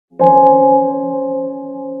Hi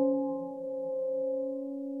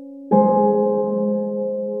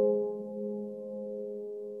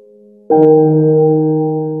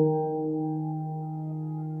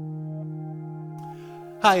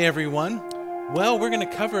everyone. Well, we're going to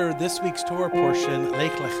cover this week's Torah portion,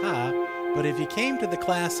 LECHA, but if you came to the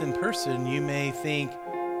class in person, you may think,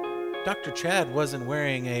 Dr. Chad wasn't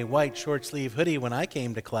wearing a white short-sleeve hoodie when I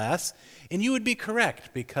came to class, and you would be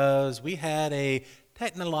correct because we had a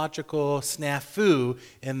technological snafu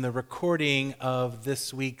in the recording of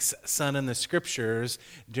this week's Sun in the Scriptures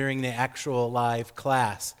during the actual live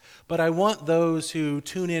class. But I want those who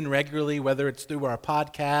tune in regularly, whether it's through our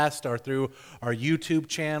podcast or through our YouTube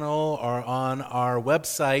channel or on our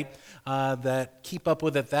website, that keep up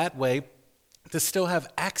with it that way, to still have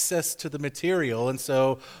access to the material. And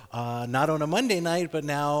so not on a Monday night, but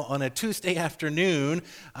now on a Tuesday afternoon,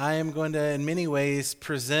 I am going to, in many ways,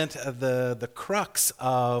 present the crux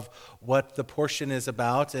of what the portion is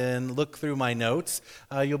about and look through my notes.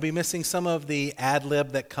 You'll be missing some of the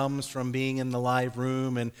ad-lib that comes from being in the live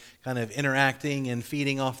room and kind of interacting and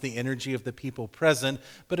feeding off the energy of the people present,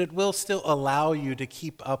 but it will still allow you to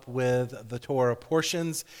keep up with the Torah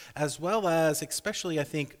portions, as well as, especially I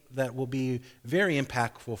think that will be very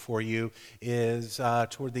impactful for you, is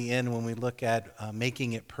toward the end when we look at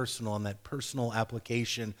making it personal and that personal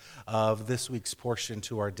application of this week's portion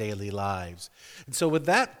to our daily lives. And so with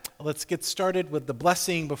that, let's get started with the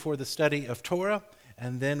blessing before the study of Torah,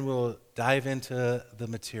 and then we'll dive into the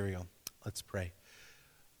material. Let's pray.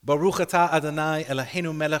 Baruch atah Adonai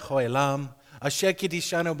Eloheinu melech haolam, asher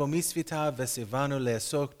kidishanu b'mitzvotav v'sivanu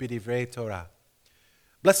le'asok b'divrei Torah.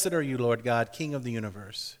 Blessed are you, Lord God, King of the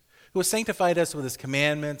universe, who has sanctified us with his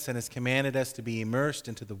commandments and has commanded us to be immersed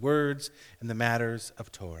into the words and the matters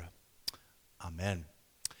of Torah. Amen.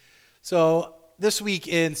 So this week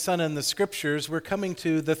in Sun in the Scriptures, we're coming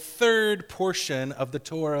to the third portion of the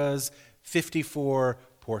Torah's 54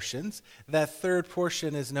 portions. That third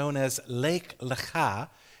portion is known as LECHA.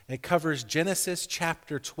 It covers Genesis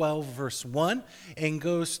chapter 12, verse 1, and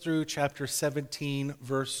goes through chapter 17,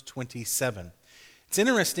 verse 27. It's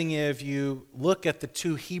interesting if you look at the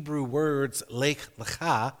two Hebrew words,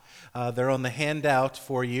 LECHA, they're on the handout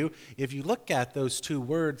for you. If you look at those two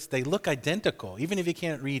words, they look identical. Even if you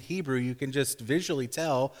can't read Hebrew, you can just visually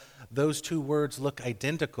tell those two words look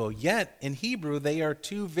identical. Yet, in Hebrew, they are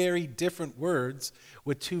two very different words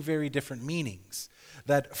with two very different meanings.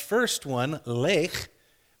 That first one, lech,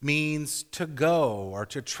 means to go or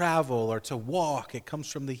to travel or to walk. It comes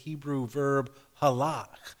from the Hebrew verb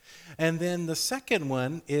halach. And then the second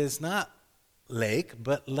one is not lek,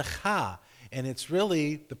 but lecha. And it's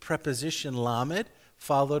really the preposition lamed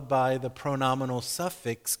followed by the pronominal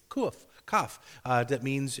suffix kaf, that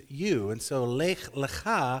means you. And so lech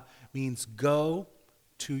lecha means go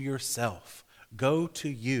to yourself, go to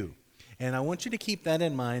you. And I want you to keep that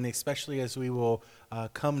in mind, especially as we will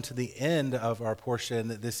come to the end of our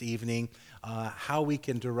portion this evening, how we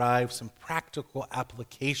can derive some practical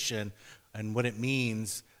application and what it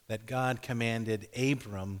means that God commanded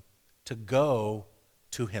Abram to go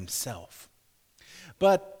to himself.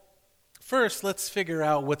 But first, let's figure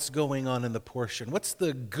out what's going on in the portion. What's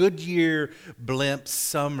the Goodyear blimp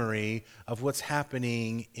summary of what's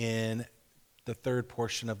happening in the third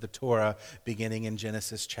portion of the Torah, beginning in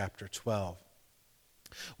Genesis chapter 12?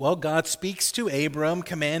 Well, God speaks to Abram,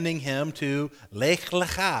 commanding him to lech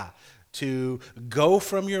lecha, to go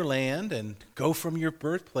from your land and go from your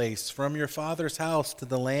birthplace, from your father's house to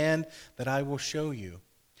the land that I will show you.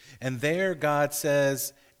 And there God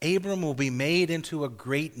says, Abram will be made into a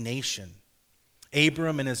great nation.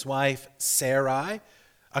 Abram and his wife Sarai,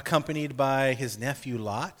 accompanied by his nephew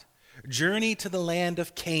Lot, journey to the land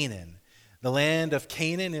of Canaan. The land of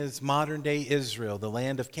Canaan is modern-day Israel. The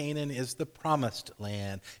land of Canaan is the promised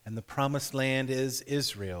land, and the promised land is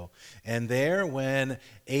Israel. And there, when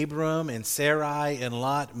Abram and Sarai and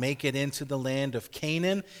Lot make it into the land of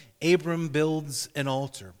Canaan, Abram builds an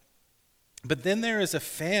altar. But then there is a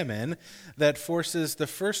famine that forces the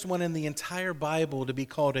first one in the entire Bible to be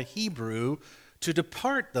called a Hebrew to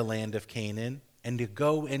depart the land of Canaan and to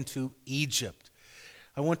go into Egypt.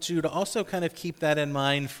 I want you to also kind of keep that in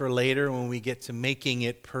mind for later when we get to making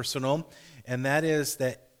it personal, and that is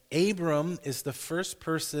that Abram is the first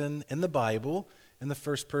person in the Bible and the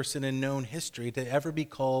first person in known history to ever be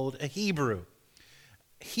called a Hebrew.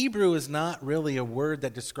 Hebrew is not really a word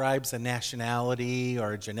that describes a nationality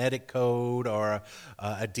or a genetic code or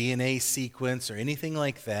a DNA sequence or anything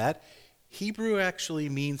like that. Hebrew actually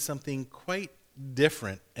means something quite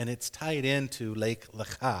different, and it's tied into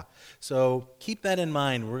LECHA. So keep that in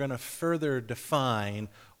mind. We're going to further define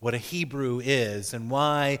what a Hebrew is and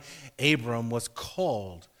why Abram was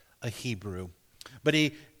called a Hebrew. But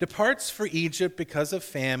he departs for Egypt because of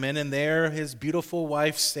famine, and there his beautiful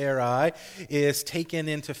wife Sarai is taken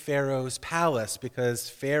into Pharaoh's palace because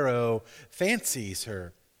Pharaoh fancies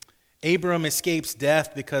her. Abram escapes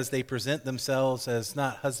death because they present themselves as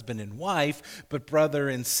not husband and wife, but brother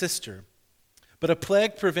and sister. But a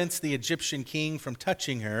plague prevents the Egyptian king from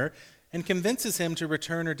touching her and convinces him to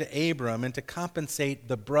return her to Abram and to compensate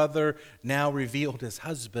the brother, now revealed as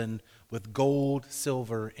husband, with gold,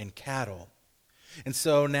 silver, and cattle. And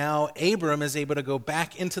so now Abram is able to go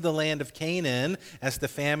back into the land of Canaan as the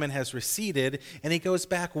famine has receded, and he goes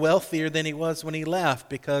back wealthier than he was when he left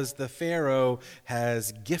because the Pharaoh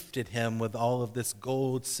has gifted him with all of this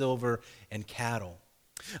gold, silver, and cattle.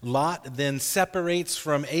 Lot then separates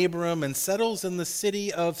from Abram and settles in the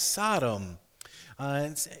city of Sodom.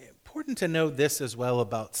 It's important to know this as well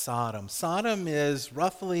about Sodom. Sodom is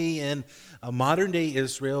roughly in modern-day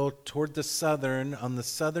Israel toward the southern, on the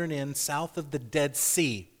southern end, south of the Dead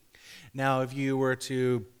Sea. Now, if you were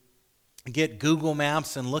to get Google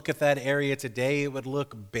Maps and look at that area today, it would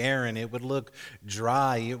look barren, it would look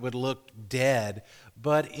dry, it would look dead.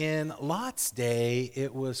 But in Lot's day,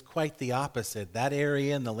 it was quite the opposite. That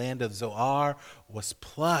area in the land of Zoar was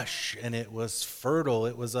plush and it was fertile.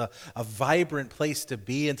 It was a vibrant place to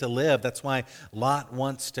be and to live. That's why Lot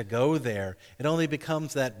wants to go there. It only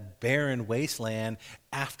becomes that barren wasteland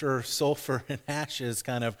after sulfur and ashes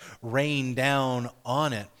kind of rain down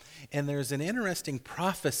on it. And there's an interesting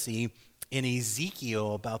prophecy in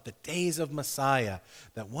Ezekiel about the days of Messiah,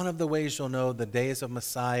 that one of the ways you'll know the days of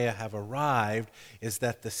Messiah have arrived is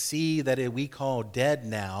that the sea that we call dead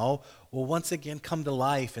now will once again come to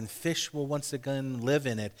life and fish will once again live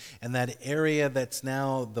in it, and that area that's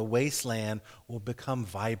now the wasteland will become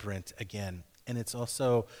vibrant again. And it's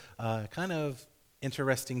also kind of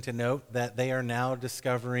interesting to note that they are now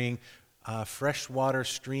discovering freshwater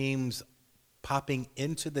streams popping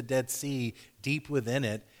into the Dead Sea deep within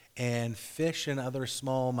it, and fish and other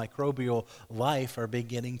small microbial life are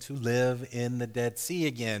beginning to live in the Dead Sea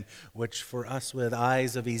again, which for us with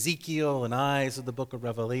eyes of Ezekiel and eyes of the book of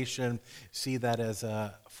Revelation, see that as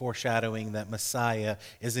a foreshadowing that Messiah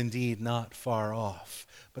is indeed not far off.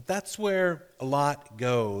 But that's where Lot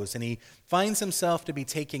goes, and he finds himself to be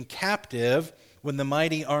taken captive when the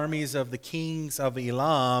mighty armies of the kings of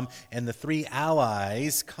Elam and the three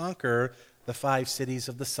allies conquer the 5 cities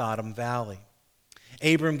of the Sodom Valley.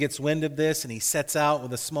 Abram gets wind of this, and he sets out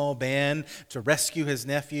with a small band to rescue his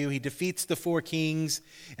nephew. He defeats the 4 kings,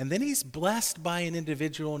 and then he's blessed by an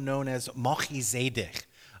individual known as Melchizedek.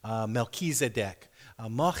 Melchizedek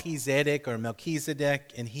or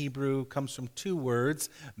Melchizedek in Hebrew comes from 2 words,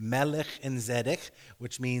 Melech and Zedek,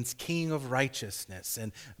 which means king of righteousness.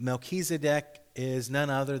 And Melchizedek is none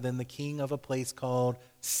other than the king of a place called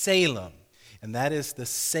Salem, and that is the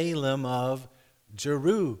Salem of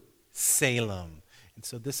Jerusalem. And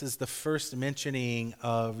so this is the first mentioning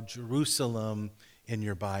of Jerusalem in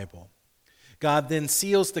your Bible. God then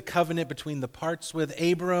seals the covenant between the parts with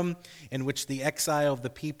Abram, in which the exile of the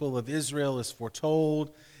people of Israel is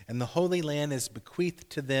foretold, and the Holy Land is bequeathed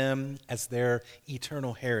to them as their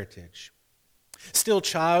eternal heritage. Still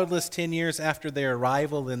childless 10 years after their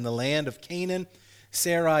arrival in the land of Canaan,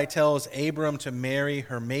 Sarai tells Abram to marry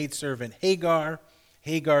her maidservant Hagar.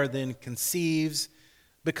 Hagar then conceives,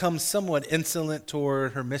 becomes somewhat insolent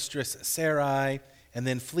toward her mistress Sarai, and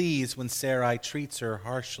then flees when Sarai treats her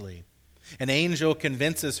harshly. An angel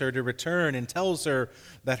convinces her to return and tells her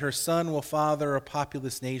that her son will father a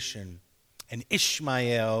populous nation. And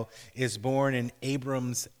Ishmael is born in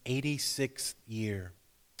Abram's 86th year.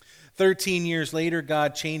 13 years later,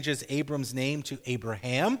 God changes Abram's name to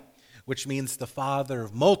Abraham, which means the father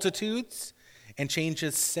of multitudes, and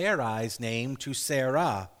changes Sarai's name to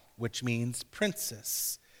Sarah, which means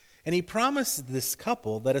princess. And he promised this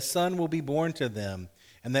couple that a son will be born to them,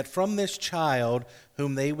 and that from this child,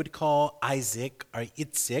 whom they would call Isaac, or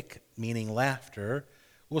Itzik, meaning laughter,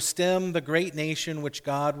 will stem the great nation which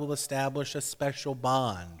God will establish a special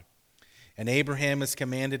bond. And Abraham is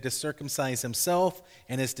commanded to circumcise himself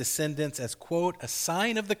and his descendants as, quote, a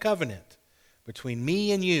sign of the covenant between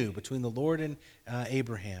me and you, between the Lord and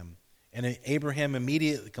Abraham. And Abraham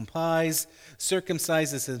immediately complies,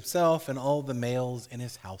 circumcises himself and all the males in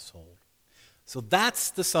his household. So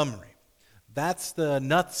that's the summary. That's the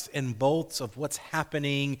nuts and bolts of what's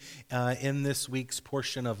happening in this week's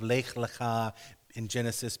portion of LECHA in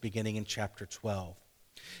Genesis, beginning in chapter 12.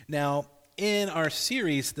 Now, in our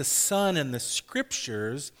series, The Son and the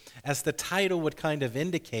Scriptures, as the title would kind of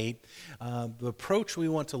indicate, the approach we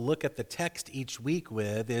want to look at the text each week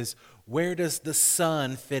with is, where does the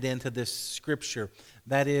Son fit into this Scripture?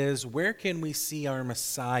 That is, where can we see our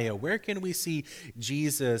Messiah? Where can we see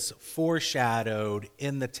Jesus foreshadowed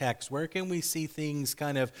in the text? Where can we see things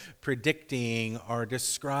kind of predicting or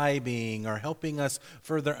describing or helping us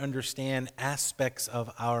further understand aspects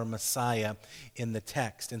of our Messiah in the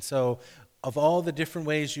text? And so, of all the different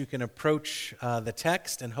ways you can approach the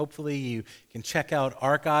text, and hopefully you can check out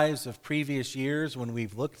archives of previous years when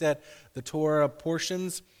we've looked at the Torah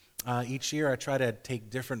portions. Each year I try to take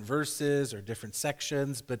different verses or different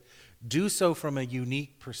sections, but do so from a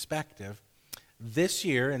unique perspective. This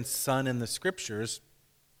year in Son and the Scriptures,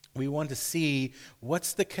 we want to see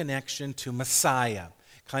what's the connection to Messiah,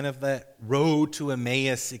 kind of that road to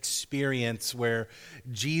Emmaus experience where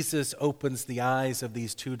Jesus opens the eyes of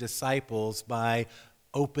these two disciples by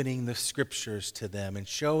opening the Scriptures to them and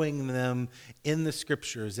showing them in the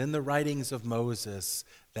Scriptures, in the writings of Moses,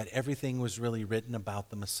 that everything was really written about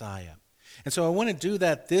the Messiah. And so I want to do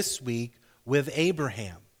that this week with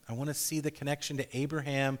Abraham. I want to see the connection to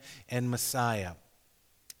Abraham and Messiah.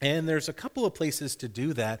 And there's a couple of places to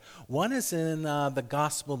do that. One is in the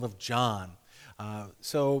Gospel of John.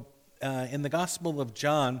 In the Gospel of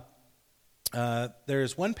John,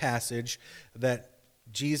 there's one passage that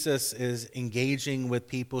Jesus is engaging with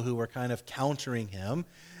people who are kind of countering him.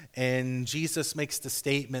 And Jesus makes the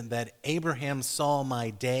statement that Abraham saw my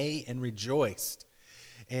day and rejoiced.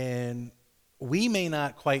 And we may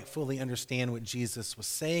not quite fully understand what Jesus was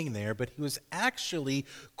saying there, but he was actually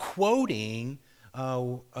quoting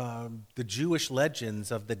the Jewish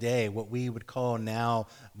legends of the day, what we would call now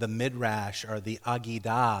the Midrash or the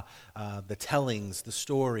Agidah, the tellings, the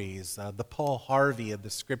stories, the Paul Harvey of the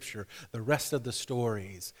Scripture, the rest of the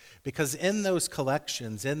stories. Because in those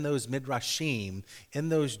collections, in those Midrashim, in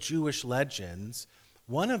those Jewish legends,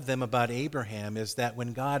 one of them about Abraham is that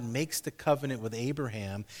when God makes the covenant with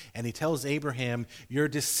Abraham and he tells Abraham, your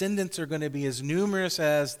descendants are going to be as numerous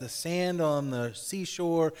as the sand on the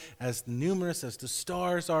seashore, as numerous as the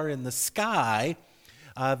stars are in the sky,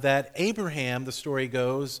 that Abraham, the story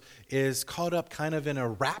goes, is caught up kind of in a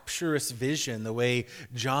rapturous vision, the way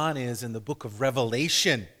John is in the book of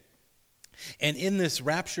Revelation. And in this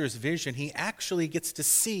rapturous vision, he actually gets to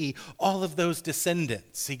see all of those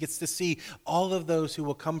descendants. He gets to see all of those who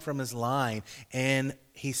will come from his line. And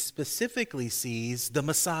he specifically sees the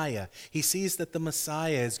Messiah. He sees that the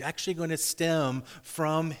Messiah is actually going to stem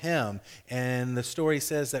from him. And the story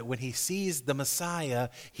says that when he sees the Messiah,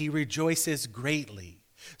 he rejoices greatly.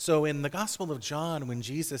 So in the Gospel of John, when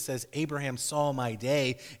Jesus says, Abraham saw my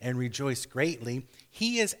day and rejoiced greatly,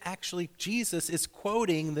 Jesus is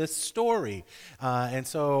quoting this story. And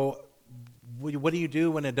so what do you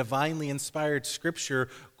do when a divinely inspired Scripture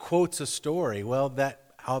quotes a story? Well,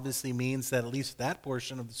 that obviously means that at least that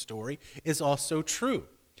portion of the story is also true.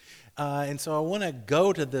 And so I want to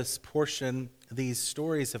go to this portion, these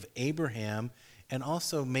stories of Abraham, and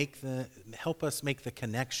also help us make the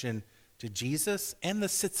connection to Jesus and the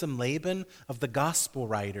Sitzim Laban of the gospel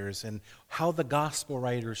writers, and how the gospel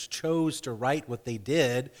writers chose to write what they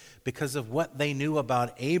did because of what they knew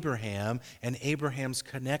about Abraham and Abraham's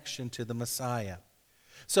connection to the Messiah.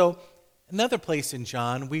 So another place in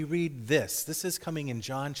John, we read this. This is coming in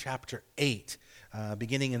John chapter 8,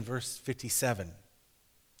 beginning in verse 57.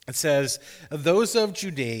 It says, those of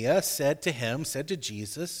Judea said to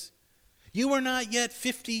Jesus, you are not yet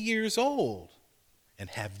 50 years old. And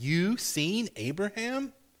have you seen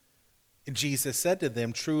Abraham? And Jesus said to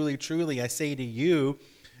them, truly, truly, I say to you,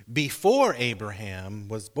 before Abraham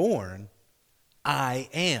was born, I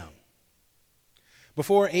am.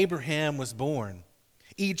 Before Abraham was born,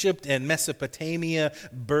 Egypt and Mesopotamia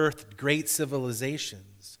birthed great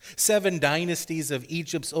civilizations. 7 dynasties of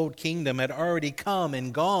Egypt's old kingdom had already come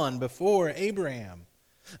and gone before Abraham.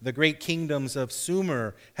 The great kingdoms of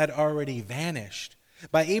Sumer had already vanished.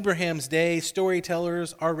 By Abraham's day,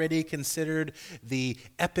 storytellers already considered the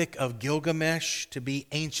Epic of Gilgamesh to be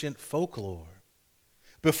ancient folklore.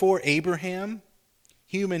 Before Abraham,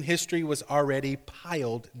 human history was already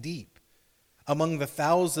piled deep. Among the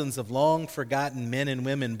thousands of long-forgotten men and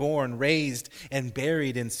women born, raised, and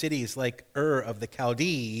buried in cities like Ur of the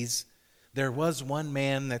Chaldees, there was one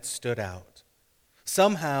man that stood out.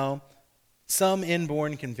 Somehow, some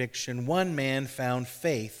inborn conviction, one man found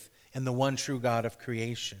faith in the one true God of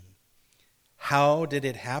creation. How did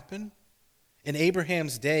it happen? In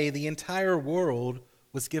Abraham's day, the entire world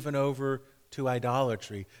was given over to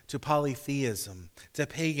idolatry, to polytheism, to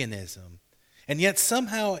paganism. And yet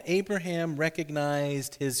somehow Abraham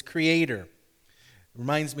recognized his Creator. It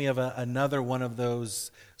reminds me of another one of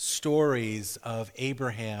those stories of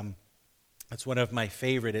Abraham. It's one of my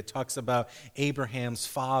favorite. It talks about Abraham's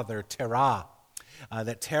father, Terah.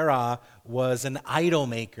 That Terah was an idol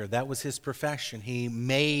maker. That was his profession. He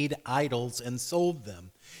made idols and sold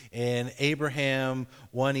them. And Abraham,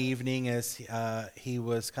 one evening, as he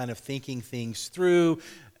was kind of thinking things through,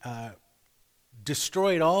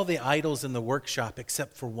 destroyed all the idols in the workshop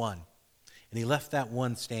except for one. And he left that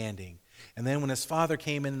one standing. And then when his father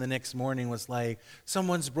came in the next morning, was like,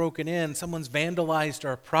 someone's broken in, someone's vandalized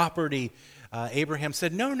our property. Abraham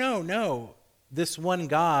said, no. This one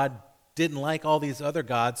God didn't like all these other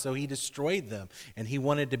gods, so he destroyed them. And he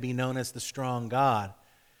wanted to be known as the strong God.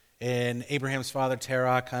 And Abraham's father,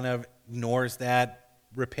 Terah, kind of ignores that,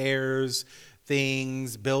 repairs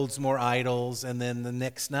things, builds more idols. And then the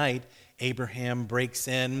next night, Abraham breaks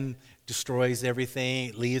in, destroys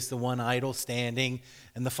everything, leaves the one idol standing.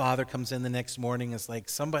 And the father comes in the next morning and is like,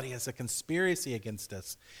 somebody has a conspiracy against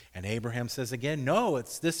us. And Abraham says again, no,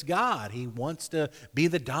 it's this God. He wants to be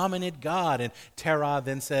the dominant God. And Terah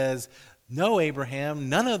then says, no, Abraham,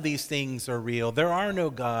 none of these things are real. There are no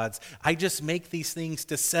gods. I just make these things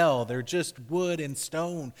to sell. They're just wood and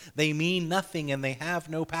stone. They mean nothing and they have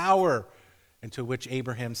no power. And to which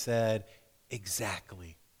Abraham said,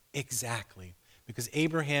 exactly. Because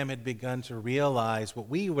Abraham had begun to realize what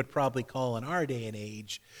we would probably call in our day and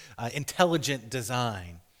age intelligent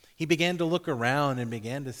design. He began to look around and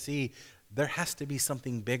began to see there has to be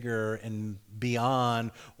something bigger and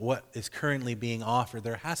beyond what is currently being offered.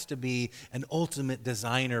 There has to be an ultimate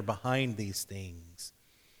designer behind these things.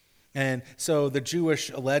 And so the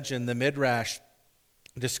Jewish legend, the Midrash,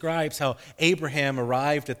 describes how Abraham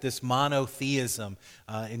arrived at this monotheism.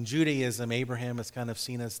 In Judaism, Abraham is kind of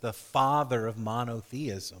seen as the father of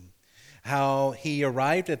monotheism. How he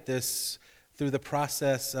arrived at this through the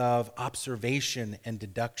process of observation and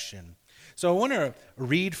deduction. So I want to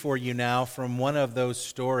read for you now from one of those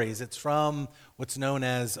stories. It's from what's known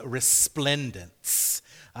as Resplendence.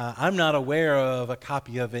 I'm not aware of a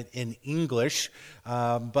copy of it in English,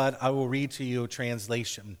 but I will read to you a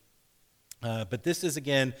translation. But this is,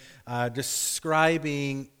 again,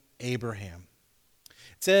 describing Abraham.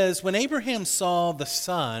 It says, when Abraham saw the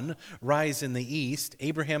sun rise in the east,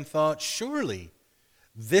 Abraham thought, surely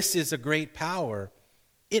this is a great power.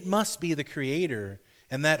 It must be the Creator.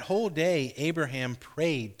 And that whole day, Abraham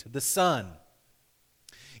prayed to the sun.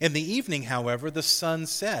 In the evening, however, the sun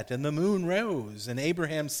set and the moon rose. And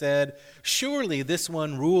Abraham said, surely this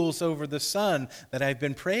one rules over the sun that I've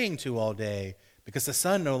been praying to all day, because the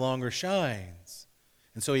sun no longer shines.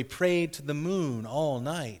 And so he prayed to the moon all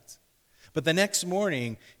night. But the next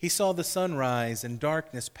morning he saw the sunrise and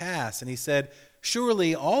darkness pass, and he said,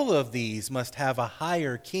 surely all of these must have a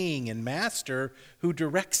higher king and master who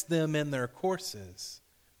directs them in their courses.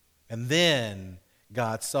 And then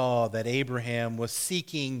God saw that Abraham was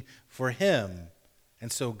seeking for him,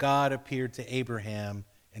 and so God appeared to Abraham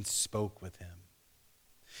and spoke with him.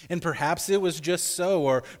 And perhaps it was just so,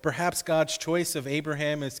 or perhaps God's choice of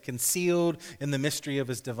Abraham is concealed in the mystery of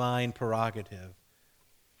his divine prerogative.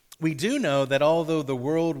 We do know that although the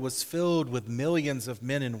world was filled with millions of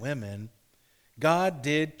men and women, God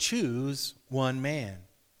did choose one man.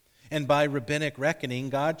 And by rabbinic reckoning,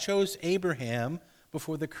 God chose Abraham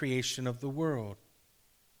before the creation of the world.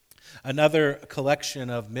 Another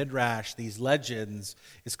collection of midrash, these legends,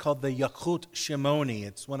 is called the LECHA Shimoni.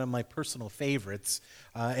 It's one of my personal favorites,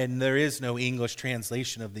 and there is no English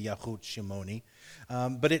translation of the LECHA Shimoni.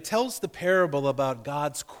 But it tells the parable about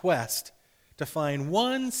God's quest to find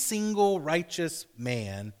one single righteous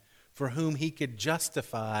man for whom he could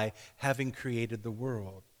justify having created the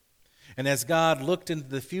world. And as God looked into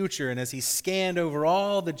the future and as he scanned over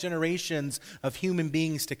all the generations of human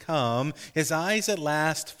beings to come, his eyes at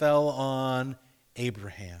last fell on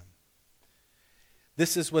Abraham.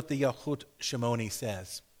 This is what the LECHA Shimoni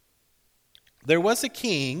says. There was a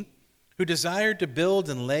king who desired to build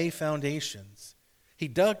and lay foundations. He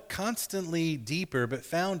dug constantly deeper, but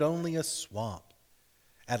found only a swamp.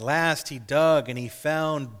 At last he dug and he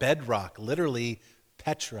found bedrock, literally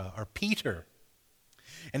Petra or Peter.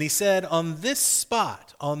 And he said, on this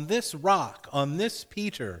spot, on this rock, on this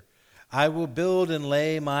Peter, I will build and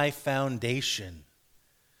lay my foundation.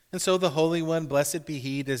 And so the Holy One, blessed be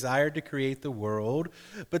he, desired to create the world.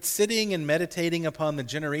 But sitting and meditating upon the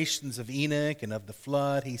generations of Enoch and of the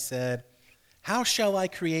flood, he said, how shall I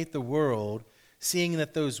create the world, seeing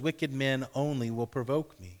that those wicked men only will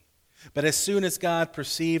provoke me? But as soon as God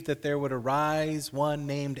perceived that there would arise one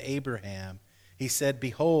named Abraham, he said,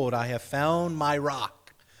 behold, I have found my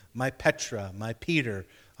rock, my Petra, my Peter,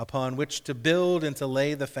 upon which to build and to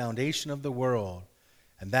lay the foundation of the world.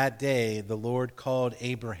 And that day the Lord called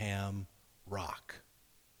Abraham Rock.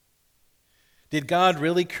 Did God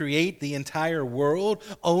really create the entire world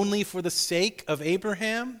only for the sake of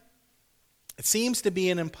Abraham? It seems to be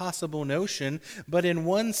an impossible notion, but in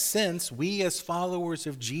one sense, we as followers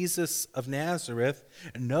of Jesus of Nazareth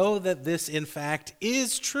know that this in fact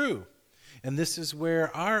is true. And this is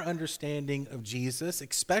where our understanding of Jesus,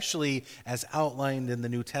 especially as outlined in the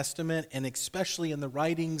New Testament and especially in the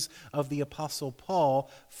writings of the Apostle Paul,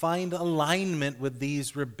 find alignment with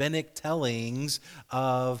these rabbinic tellings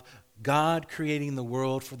of God creating the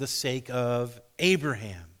world for the sake of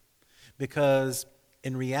Abraham. Because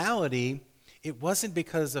in reality, it wasn't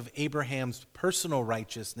because of Abraham's personal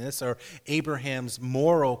righteousness or Abraham's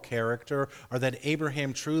moral character, or that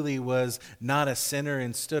Abraham truly was not a sinner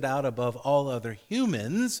and stood out above all other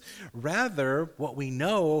humans. Rather, what we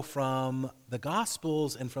know from the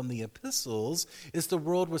Gospels and from the epistles is the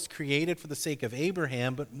world was created for the sake of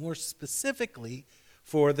Abraham, but more specifically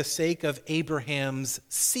for the sake of Abraham's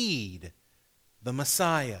seed, the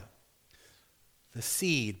Messiah. The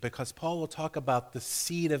seed, because Paul will talk about the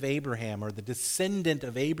seed of Abraham or the descendant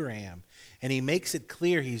of Abraham. And he makes it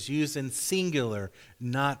clear he's using singular,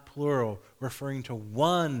 not plural, referring to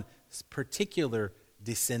one particular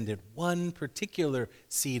descendant, one particular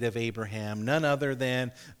seed of Abraham, none other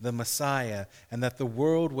than the Messiah, and that the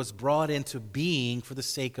world was brought into being for the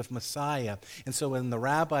sake of Messiah. And so when the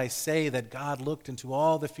rabbis say that God looked into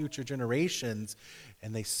all the future generations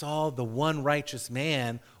and they saw the one righteous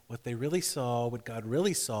man, what God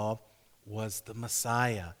really saw was the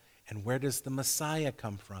Messiah. And where does the Messiah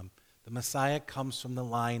come from? The Messiah comes from the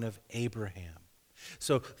line of Abraham.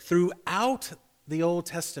 So throughout the Old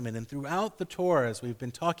Testament and throughout the Torah, as we've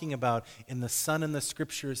been talking about in the Son and the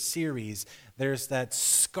Scriptures series, there's that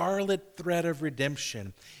scarlet thread of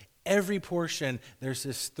redemption. Every portion, there's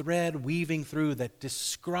this thread weaving through that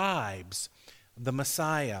describes the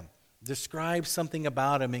Messiah, describes something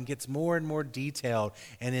about him and gets more and more detailed.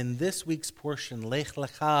 And in this week's portion,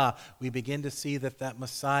 LECHA, we begin to see that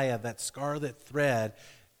Messiah, that scarlet thread,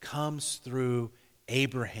 comes through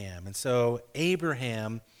Abraham. And so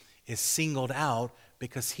Abraham is singled out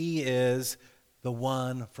because he is the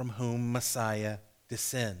one from whom Messiah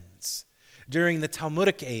descends. During the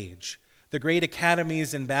Talmudic age, the great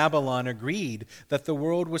academies in Babylon agreed that the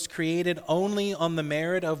world was created only on the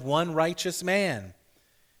merit of one righteous man.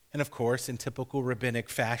 And of course, in typical rabbinic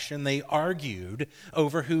fashion, they argued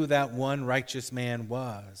over who that one righteous man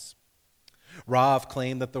was. Rav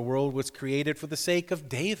claimed that the world was created for the sake of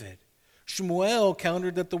David. Shmuel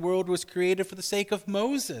countered that the world was created for the sake of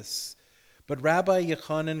Moses. But Rabbi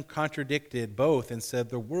Yochanan contradicted both and said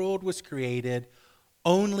the world was created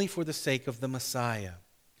only for the sake of the Messiah.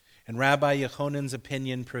 And Rabbi Yochanan's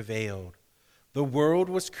opinion prevailed. The world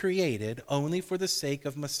was created only for the sake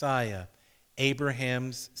of Messiah,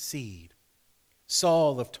 Abraham's seed.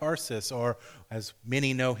 Saul of Tarsus, or as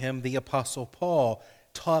many know him, the Apostle Paul,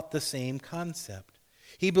 taught the same concept.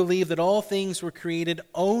 He believed that all things were created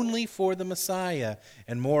only for the Messiah,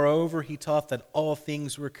 and moreover, he taught that all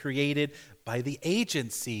things were created by the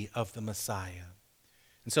agency of the Messiah.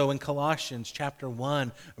 And so in Colossians chapter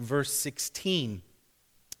 1, verse 16,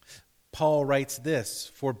 Paul writes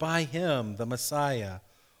this, "For by him, the Messiah,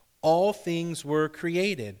 all things were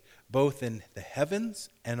created, both in the heavens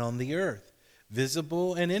and on the earth,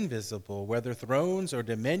 visible and invisible, whether thrones or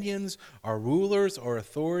dominions or rulers or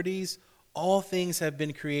authorities, all things have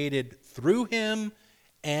been created through him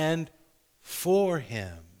and for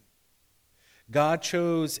him." God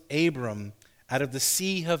chose Abram out of the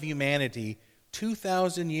sea of humanity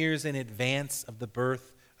 2,000 years in advance of the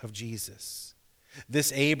birth of Jesus.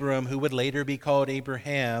 This Abram, who would later be called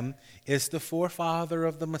Abraham, is the forefather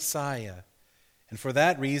of the Messiah. And for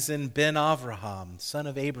that reason, Ben Avraham, son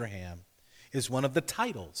of Abraham, is one of the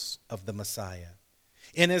titles of the Messiah.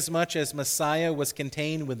 Inasmuch as Messiah was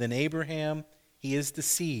contained within Abraham, he is the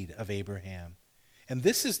seed of Abraham. And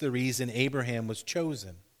this is the reason Abraham was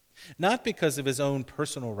chosen. Not because of his own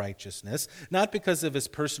personal righteousness, not because of his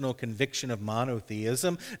personal conviction of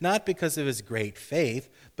monotheism, not because of his great faith,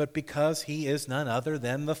 but because he is none other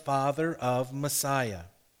than the father of Messiah.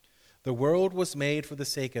 The world was made for the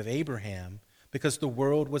sake of Abraham, because the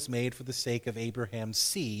world was made for the sake of Abraham's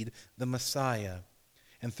seed, the Messiah.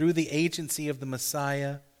 And through the agency of the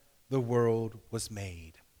Messiah, the world was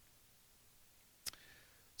made.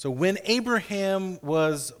 So when Abraham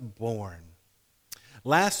was born,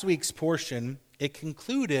 last week's portion, it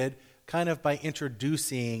concluded kind of by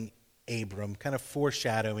introducing Abram, kind of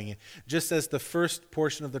foreshadowing it. Just as the first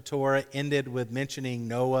portion of the Torah ended with mentioning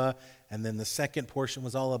Noah, and then the second portion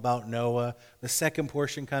was all about Noah, the second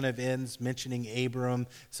portion kind of ends mentioning Abram,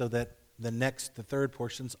 so that the third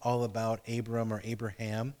portion's all about Abram or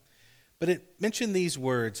Abraham. But it mentioned these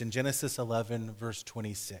words in Genesis 11, verse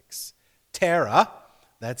 26. Terah,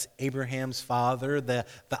 that's Abraham's father, the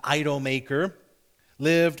idol maker,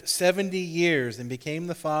 lived 70 years and became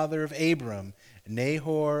the father of Abram,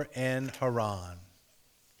 Nahor, and Haran.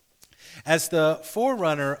 As the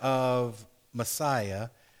forerunner of Messiah,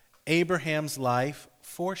 Abraham's life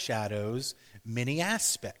foreshadows many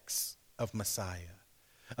aspects of Messiah.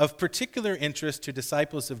 Of particular interest to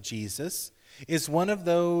disciples of Jesus is one of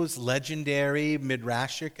those legendary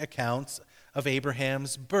midrashic accounts of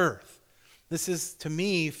Abraham's birth. This is, to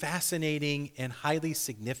me, fascinating and highly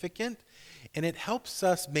significant, and it helps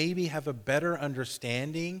us maybe have a better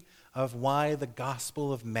understanding of why the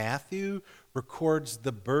Gospel of Matthew records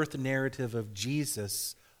the birth narrative of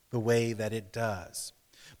Jesus the way that it does.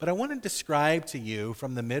 But I want to describe to you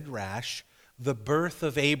from the Midrash the birth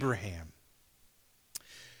of Abraham.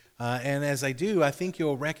 And as I do, I think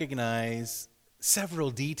you'll recognize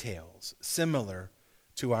several details similar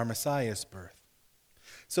to our Messiah's birth.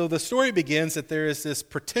 So the story begins that there is this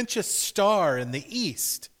portentous star in the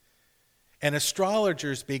east, and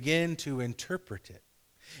astrologers begin to interpret it.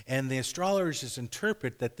 And the astrologers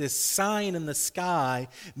interpret that this sign in the sky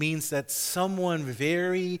means that someone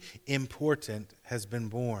very important has been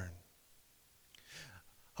born.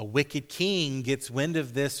 A wicked king gets wind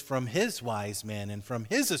of this from his wise men and from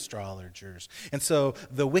his astrologers. And so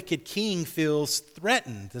the wicked king feels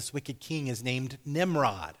threatened. This wicked king is named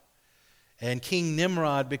Nimrod. And King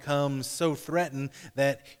Nimrod becomes so threatened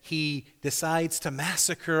that he decides to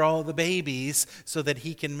massacre all the babies so that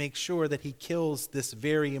he can make sure that he kills this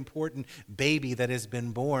very important baby that has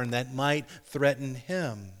been born that might threaten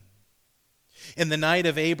him. In the night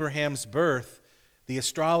of Abraham's birth, the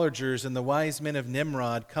astrologers and the wise men of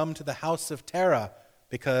Nimrod come to the house of Terah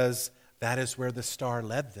because that is where the star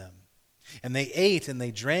led them. And they ate and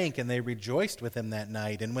they drank and they rejoiced with him that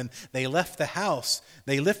night. And when they left the house,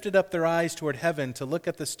 they lifted up their eyes toward heaven to look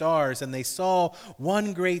at the stars, and they saw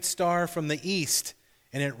one great star from the east,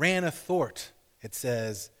 and it ran athwart, it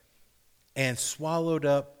says, and swallowed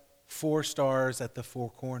up 4 stars at the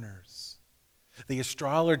 4 corners. The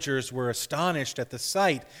astrologers were astonished at the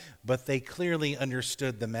sight, but they clearly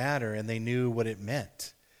understood the matter and they knew what it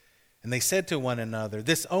meant. And they said to one another,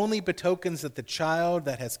 "This only betokens that the child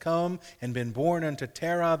that has come and been born unto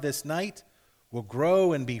Terah this night will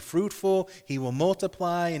grow and be fruitful. He will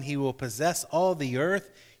multiply and he will possess all the earth,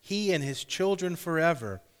 he and his children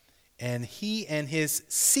forever. And he and his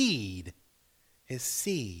seed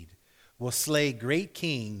will slay great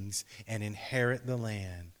kings and inherit the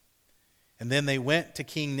land." And then they went to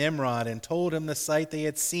King Nimrod and told him the sight they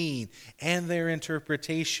had seen and their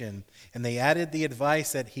interpretation. And they added the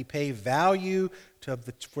advice that he pay value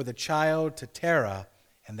for the child to Terah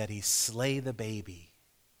and that he slay the baby.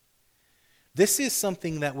 This is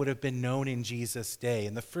something that would have been known in Jesus' day.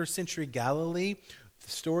 In the first century Galilee, the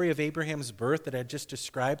story of Abraham's birth that I just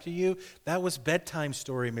described to you, that was bedtime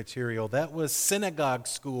story material. That was synagogue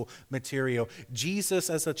school material. Jesus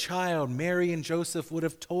as a child, Mary and Joseph would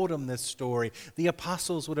have told him this story. The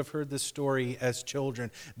apostles would have heard this story as children.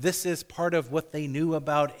 This is part of what they knew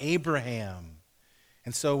about Abraham.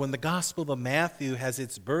 And so when the Gospel of Matthew has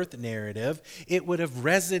its birth narrative, it would have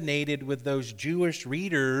resonated with those Jewish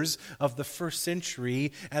readers of the first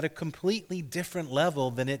century at a completely different level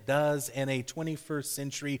than it does in a 21st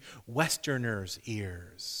century Westerner's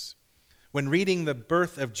ears. When reading the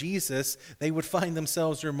birth of Jesus, they would find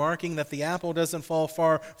themselves remarking that the apple doesn't fall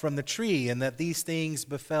far from the tree and that these things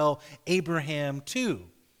befell Abraham too.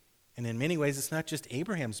 And in many ways, it's not just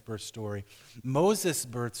Abraham's birth story. Moses'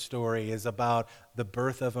 birth story is about the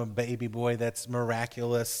birth of a baby boy that's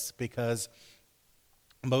miraculous because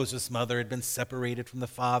Moses' mother had been separated from the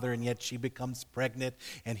father, and yet she becomes pregnant,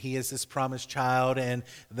 and he is his promised child, and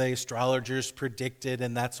the astrologers predicted,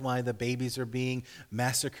 and that's why the babies are being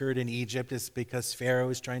massacred in Egypt, is because Pharaoh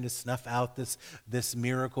is trying to snuff out this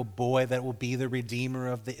miracle boy that will be the redeemer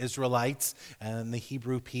of the Israelites and the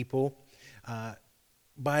Hebrew people.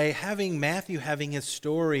 By having Matthew having his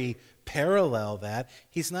story parallel that,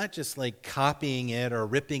 he's not just like copying it or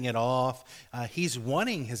ripping it off. He's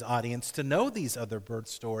wanting his audience to know these other birth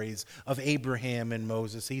stories of Abraham and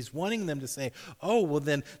Moses. He's wanting them to say, oh, well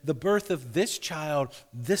then the birth of this child,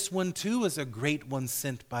 this one too is a great one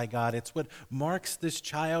sent by God. It's what marks this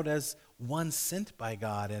child as one sent by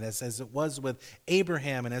God. And as it was with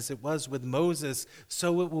Abraham and as it was with Moses,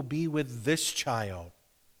 so it will be with this child.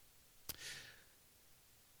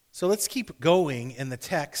 So let's keep going in the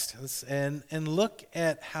text and look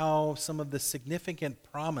at how some of the significant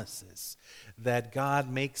promises that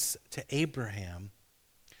God makes to Abraham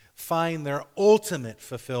find their ultimate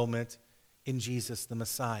fulfillment in Jesus the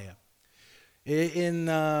Messiah. In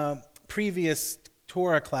previous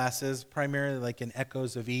Torah classes, primarily like in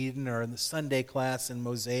Echoes of Eden or in the Sunday class in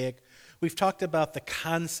Mosaic, we've talked about the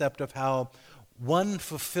concept of how one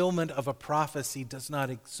fulfillment of a prophecy does not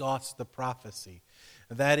exhaust the prophecy.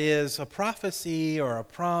 That is, a prophecy or a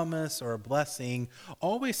promise or a blessing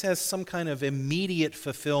always has some kind of immediate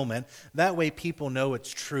fulfillment. That way people know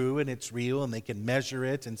it's true and it's real and they can measure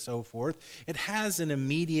it and so forth. It has an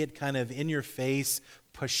immediate kind of in-your-face,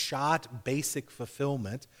 pashat, basic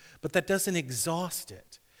fulfillment, but that doesn't exhaust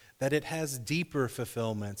it. That it has deeper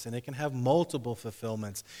fulfillments and it can have multiple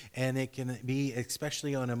fulfillments and it can be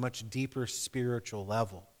especially on a much deeper spiritual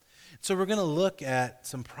level. So we're going to look at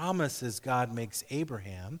some promises God makes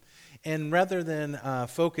Abraham, and rather than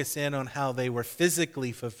focus in on how they were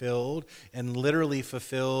physically fulfilled and literally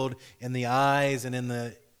fulfilled in the eyes and in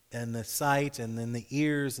the sight and in the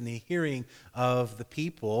ears and the hearing of the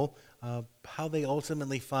people, how they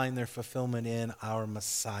ultimately find their fulfillment in our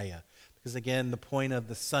Messiah. Because again, the point of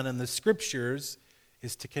the Son in the Scriptures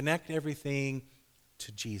is to connect everything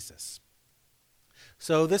to Jesus.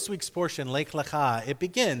 So this week's portion, LECHA, it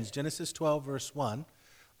begins, Genesis 12, verse 1.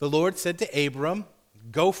 The Lord said to Abram,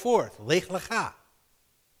 "Go forth, LECHA."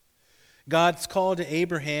 God's call to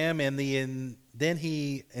Abraham, and then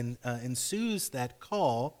he ensues that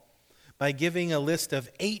call by giving a list of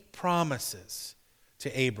 8 promises to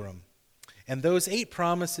Abram. And those 8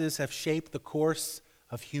 promises have shaped the course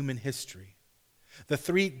of human history. The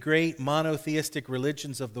 3 great monotheistic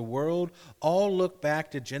religions of the world all look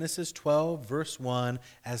back to Genesis 12, verse 1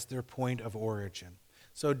 as their point of origin.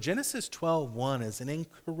 So Genesis 12:1 is an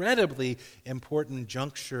incredibly important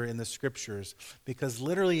juncture in the Scriptures because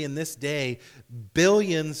literally in this day,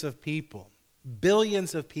 billions of people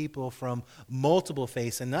from multiple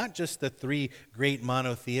faiths, and not just the 3 great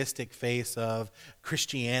monotheistic faiths of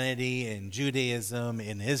Christianity and Judaism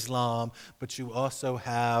and Islam, but you also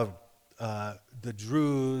have the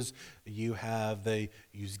Druze, you have the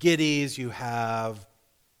Yazidis, you have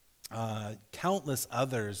countless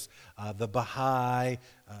others, the Baha'i,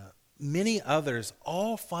 many others,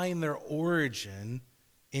 all find their origin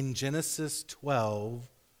in Genesis 12,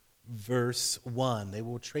 verse 1. They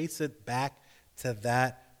will trace it back to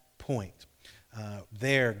that point.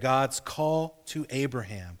 There, God's call to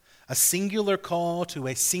Abraham, a singular call to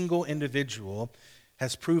a single individual,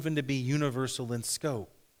 has proven to be universal in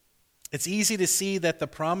scope. It's easy to see that the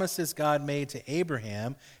promises God made to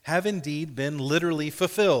Abraham have indeed been literally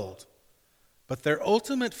fulfilled. But their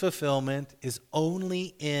ultimate fulfillment is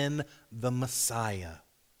only in the Messiah.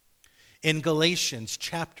 In Galatians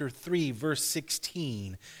chapter 3, verse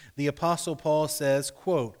 16, the Apostle Paul says,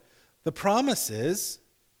 quote, "The promises,"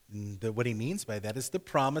 what he means by that is the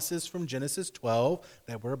promises from Genesis 12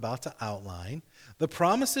 that we're about to outline. The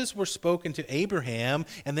promises were spoken to Abraham,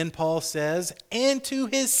 and then Paul says, "and to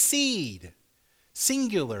his seed."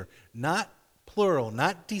 Singular, not plural,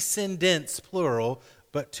 not descendants, plural,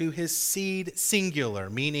 but to his seed, singular,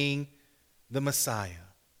 meaning the Messiah.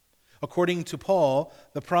 According to Paul,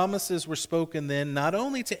 the promises were spoken then not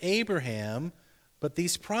only to Abraham, but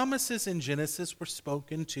these promises in Genesis were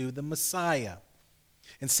spoken to the Messiah.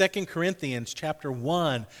 In 2 Corinthians chapter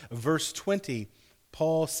 1, verse 20,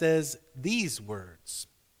 Paul says these words,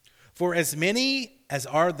 "For as many as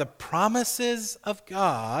are the promises of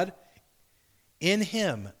God in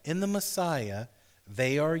him, in the Messiah,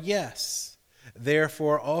 they are yes.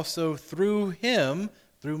 Therefore also through him,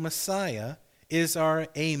 through Messiah, is our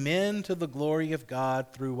amen to the glory of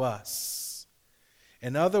God through us."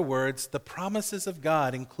 In other words, the promises of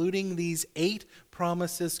God, including these 8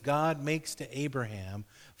 promises God makes to Abraham,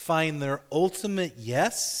 find their ultimate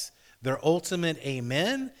yes, their ultimate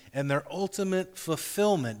amen, and their ultimate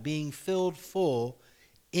fulfillment, being filled full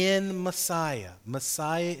in Messiah.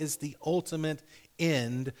 Messiah is the ultimate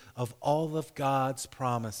end of all of God's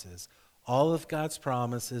promises. All of God's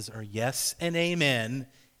promises are yes and amen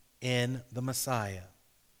in the Messiah.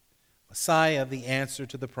 Messiah, the answer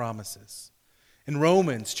to the promises. In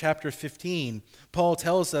Romans chapter 15, Paul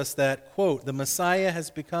tells us that, quote, "the Messiah has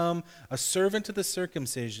become a servant to the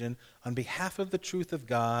circumcision on behalf of the truth of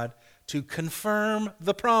God to confirm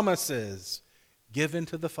the promises given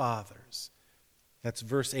to the fathers." That's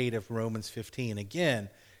verse 8 of Romans 15. Again,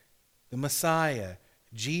 the Messiah,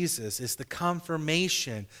 Jesus, is the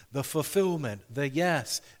confirmation, the fulfillment, the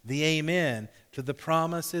yes, the amen to the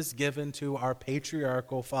promises given to our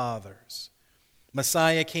patriarchal fathers.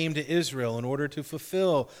 Messiah came to Israel in order to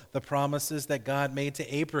fulfill the promises that God made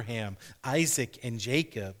to Abraham, Isaac, and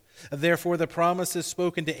Jacob. Therefore, the promises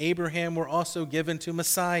spoken to Abraham were also given to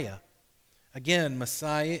Messiah. Again,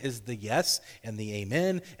 Messiah is the yes and the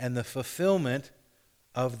amen and the fulfillment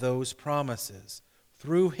of those promises.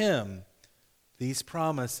 Through him, these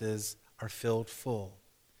promises are filled full.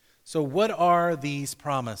 So what are these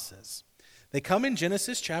promises? They come in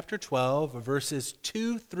Genesis chapter 12, verses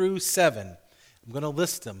 2 through 7. I'm going to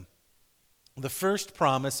list them. The first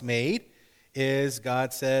promise made is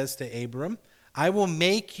God says to Abram, I will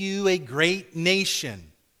make you a great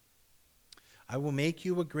nation. I will make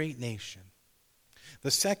you a great nation.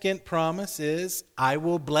 The second promise is, I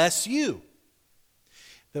will bless you.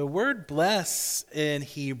 The word bless in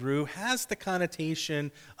Hebrew has the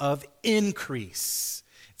connotation of increase.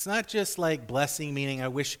 It's not just like blessing, meaning I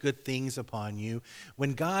wish good things upon you.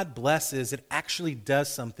 When God blesses, it actually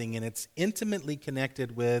does something, and it's intimately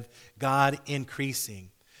connected with God increasing.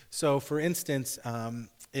 So, for instance,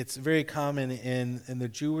 it's very common in the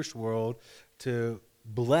Jewish world to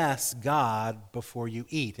bless God before you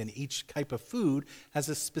eat, and each type of food has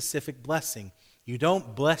a specific blessing. You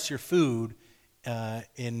don't bless your food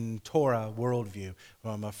in Torah worldview.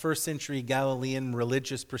 From a first century Galilean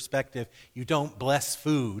religious perspective, you don't bless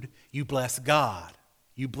food, you bless God.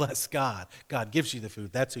 You bless God. God gives you the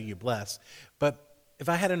food, that's who you bless. But if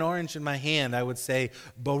I had an orange in my hand, I would say,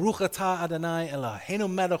 Baruch atah Adonai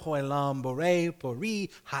Eloheinu melech haolam borei pori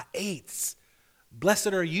ha'etz. Blessed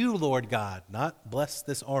are you, Lord God, not bless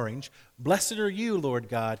this orange. Blessed are you, Lord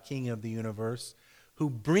God, King of the universe, who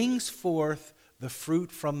brings forth the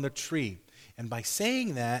fruit from the tree. And by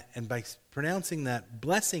saying that and by pronouncing that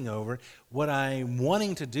blessing over, what I'm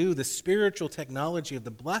wanting to do, the spiritual technology of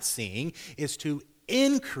the blessing, is to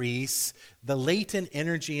increase the latent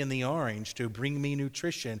energy in the orange to bring me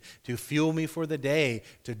nutrition, to fuel me for the day,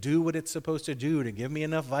 to do what it's supposed to do, to give me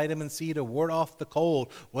enough vitamin C to ward off the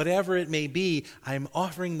cold, whatever it may be. I'm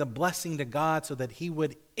offering the blessing to God so that he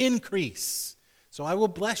would increase. So I will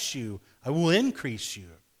bless you. I will increase you.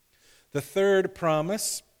 The third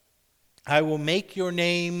promise, I will make your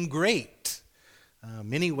name great.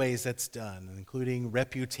 Many ways that's done, including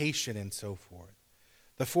reputation and so forth.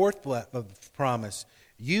 The fourth promise,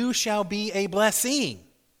 you shall be a blessing.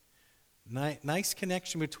 Nice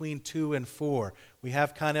connection between 2 and 4. We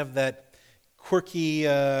have kind of that quirky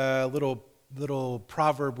little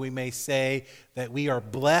proverb we may say that we are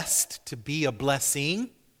blessed to be a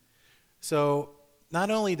blessing. So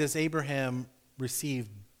not only does Abraham receive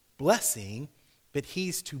blessing, but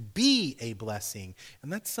he's to be a blessing.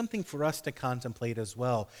 And that's something for us to contemplate as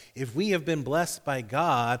well. If we have been blessed by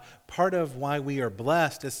God, part of why we are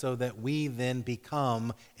blessed is so that we then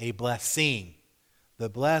become a blessing. The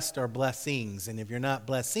blessed are blessings. And if you're not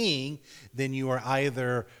blessing, then you are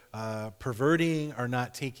either perverting or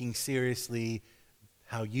not taking seriously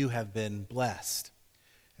how you have been blessed.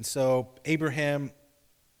 And so Abraham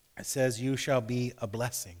says, you shall be a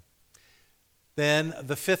blessing. Then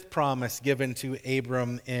the fifth promise given to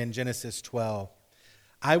Abram in Genesis 12.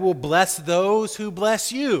 I will bless those who bless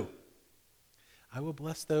you. I will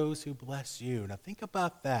bless those who bless you. Now think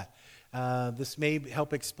about that. This may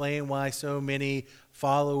help explain why so many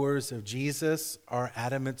followers of Jesus are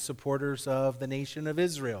adamant supporters of the nation of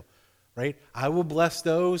Israel, right? I will bless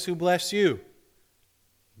those who bless you.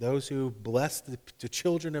 Those who bless the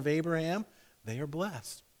children of Abraham, they are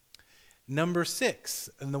blessed. Number 6,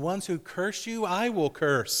 and the ones who curse you, I will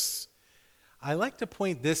curse. I like to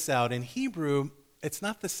point this out. In Hebrew, it's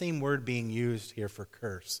not the same word being used here for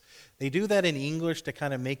curse. They do that in English to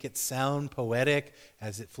kind of make it sound poetic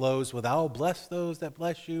as it flows with, I'll bless those that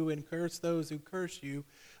bless you and curse those who curse you.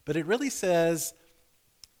 But it really says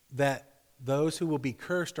that those who will be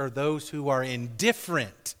cursed are those who are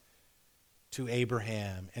indifferent to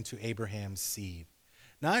Abraham and to Abraham's seed.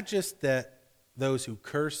 Not just that those who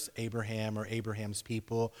curse Abraham or Abraham's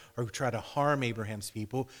people or who try to harm Abraham's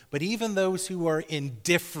people, but even those who are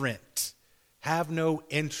indifferent, have no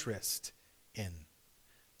interest in.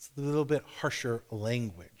 It's a little bit harsher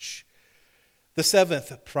language. The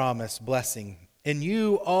seventh promise, blessing. In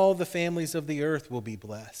you all the families of the earth will be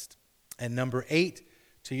blessed. And number 8,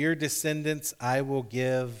 to your descendants I will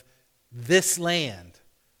give this land,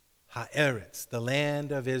 Haaretz, the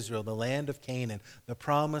land of Israel, the land of Canaan, the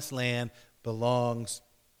promised land belongs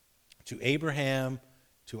to Abraham,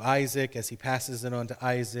 to Isaac, as he passes it on to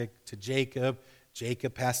Isaac, to Jacob.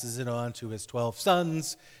 Jacob passes it on to his 12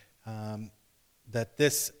 sons, that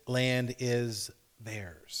this land is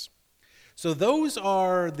theirs. So those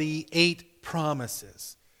are the 8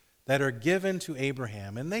 promises that are given to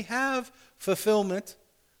Abraham, and they have fulfillment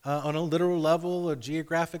on a literal level, a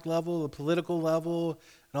geographic level, a political level,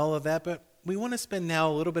 and all of that. But we want to spend now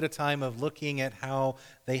a little bit of time of looking at how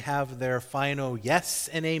they have their final yes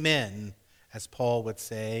and amen, as Paul would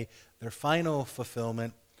say, their final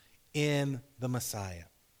fulfillment in the Messiah.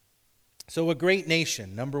 So a great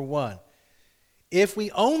nation, number one. If we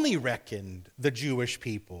only reckoned the Jewish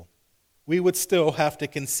people, we would still have to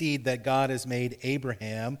concede that God has made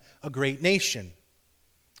Abraham a great nation.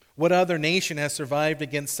 What other nation has survived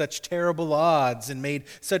against such terrible odds and made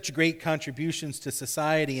such great contributions to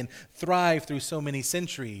society and thrived through so many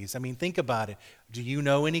centuries? I mean, think about it. Do you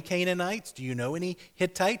know any Canaanites? Do you know any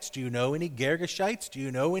Hittites? Do you know any Girgashites? Do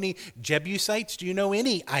you know any Jebusites? Do you know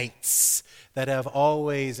any ites that have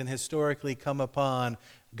always and historically come upon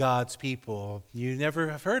God's people? You never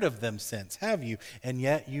have heard of them since, have you? And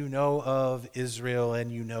yet you know of Israel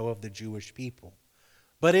and you know of the Jewish people.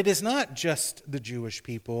 But it is not just the Jewish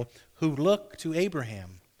people who look to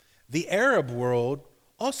Abraham. The Arab world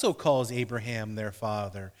also calls Abraham their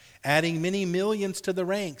father, adding many millions to the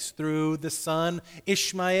ranks through the son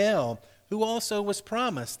Ishmael, who also was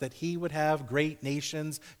promised that he would have great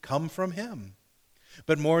nations come from him.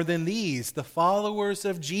 But more than these, the followers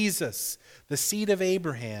of Jesus, the seed of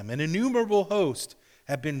Abraham, an innumerable host,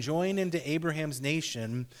 have been joined into Abraham's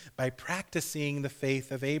nation by practicing the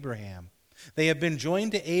faith of Abraham. They have been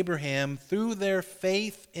joined to Abraham through their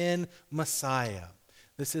faith in Messiah.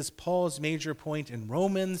 This is Paul's major point in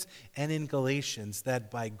Romans and in Galatians, that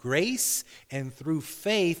by grace and through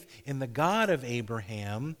faith in the God of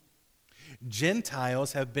Abraham,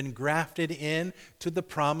 Gentiles have been grafted in to the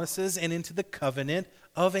promises and into the covenant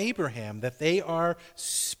of Abraham, that they are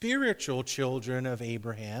spiritual children of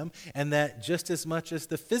Abraham, and that just as much as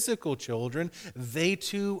the physical children, they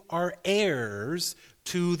too are heirs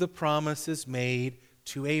to the promises made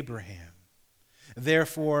to Abraham.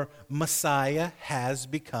 Therefore, Messiah has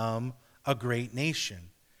become a great nation.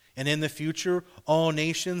 And in the future, all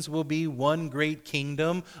nations will be one great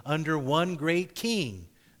kingdom under one great king,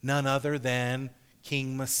 none other than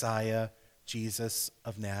King Messiah, Jesus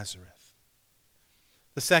of Nazareth.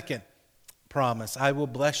 The second promise, I will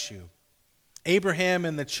bless you. Abraham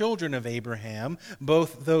and the children of Abraham,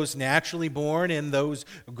 both those naturally born and those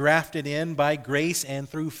grafted in by grace and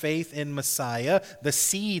through faith in Messiah, the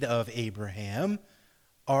seed of Abraham,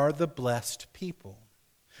 are the blessed people.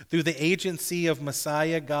 Through the agency of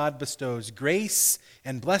Messiah, God bestows grace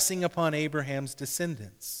and blessing upon Abraham's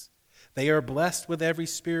descendants. They are blessed with every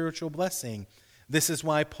spiritual blessing. This is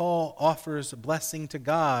why Paul offers blessing to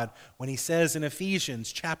God when he says in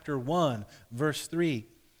Ephesians chapter 1, verse 3,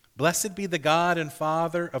 "Blessed be the God and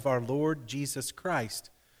Father of our Lord Jesus Christ,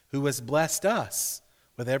 who has blessed us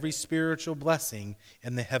with every spiritual blessing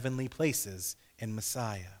in the heavenly places in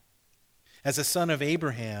Messiah." As a son of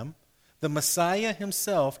Abraham, the Messiah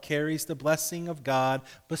himself carries the blessing of God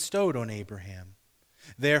bestowed on Abraham.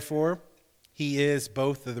 Therefore, he is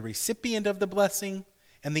both the recipient of the blessing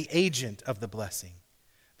and the agent of the blessing.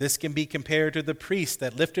 This can be compared to the priests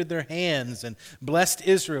that lifted their hands and blessed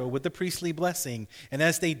Israel with the priestly blessing. And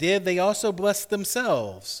as they did, they also blessed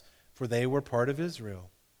themselves, for they were part of Israel.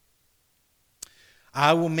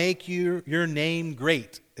 I will make your name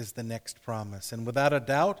great is the next promise. And without a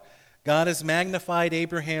doubt, God has magnified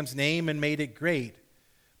Abraham's name and made it great.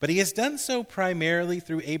 But he has done so primarily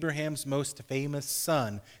through Abraham's most famous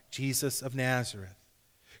son, Jesus of Nazareth.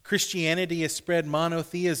 Christianity has spread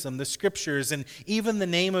monotheism, the scriptures, and even the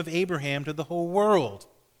name of Abraham to the whole world.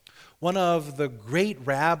 One of the great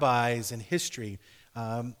rabbis in history,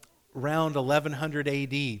 around 1100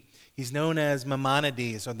 AD, he's known as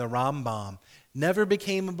Maimonides or the Rambam, never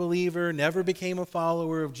became a believer, never became a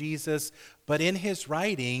follower of Jesus, but in his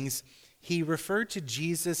writings, he referred to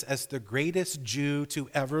Jesus as the greatest Jew to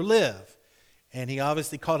ever live. And he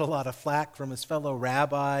obviously caught a lot of flack from his fellow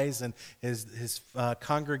rabbis and his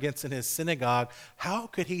congregants in his synagogue. How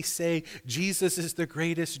could he say Jesus is the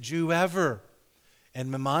greatest Jew ever? And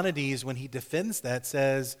Maimonides, when he defends that,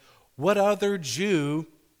 says, what other Jew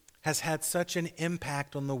has had such an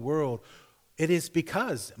impact on the world? It is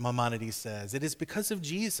because, Maimonides says, it is because of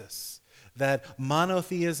Jesus that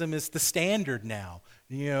monotheism is the standard now.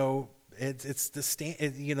 It's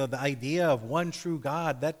the idea of one true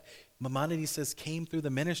God that Maimonides says came through the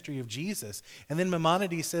ministry of Jesus. And then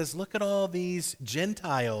Maimonides says, look at all these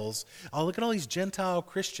Gentiles. Look at all these Gentile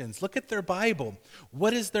Christians. Look at their Bible.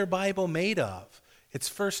 What is their Bible made of? Its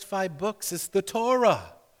first 5 books is the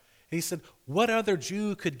Torah. And he said, what other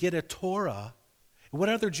Jew could get a Torah? What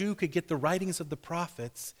other Jew could get the writings of the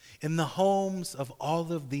prophets in the homes of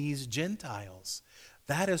all of these Gentiles?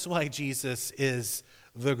 That is why Jesus is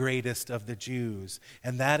the greatest of the Jews.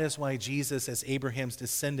 And that is why Jesus, as Abraham's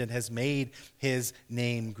descendant, has made his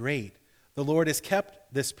name great. The Lord has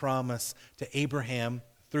kept this promise to Abraham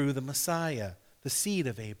through the Messiah, the seed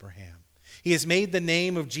of Abraham. He has made the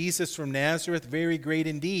name of Jesus from Nazareth very great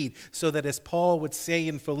indeed, so that, as Paul would say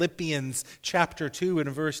in Philippians chapter 2 and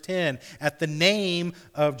verse 10, at the name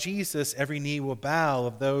of Jesus every knee will bow,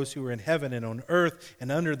 of those who are in heaven and on earth and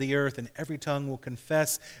under the earth, and every tongue will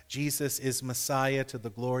confess Jesus is Messiah, to the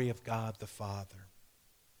glory of God the Father.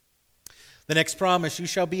 The next promise, you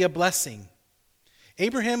shall be a blessing.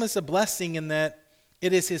 Abraham is a blessing in that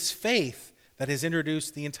it is his faith that has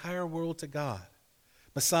introduced the entire world to God.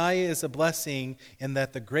 Messiah is a blessing in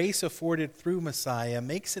that the grace afforded through Messiah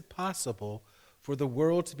makes it possible for the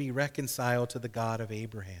world to be reconciled to the God of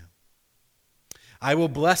Abraham. I will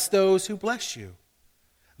bless those who bless you.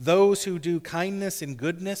 Those who do kindness and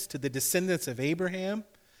goodness to the descendants of Abraham,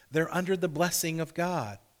 they're under the blessing of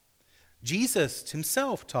God. Jesus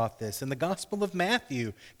himself taught this in the Gospel of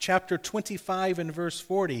Matthew, chapter 25 and verse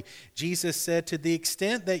 40. Jesus said, to the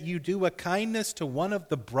extent that you do a kindness to one of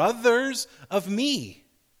the brothers of me,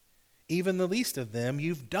 even the least of them,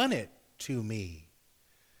 you've done it to me.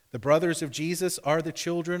 The brothers of Jesus are the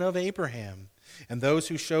children of Abraham, and those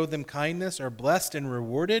who show them kindness are blessed and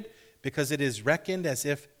rewarded, because it is reckoned as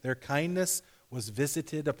if their kindness was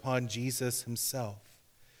visited upon Jesus himself.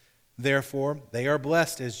 Therefore, they are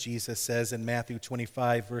blessed, as Jesus says in Matthew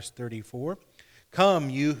 25, verse 34. Come,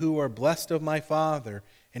 you who are blessed of my Father,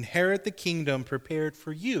 inherit the kingdom prepared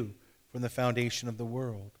for you from the foundation of the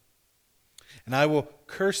world. And I will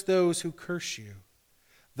curse those who curse you.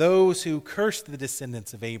 Those who curse the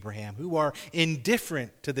descendants of Abraham, who are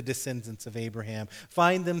indifferent to the descendants of Abraham,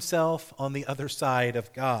 find themselves on the other side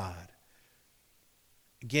of God.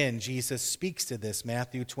 Again, Jesus speaks to this,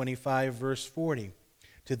 Matthew 25, verse 40.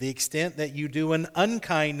 To the extent that you do an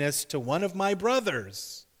unkindness to one of my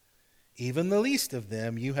brothers, even the least of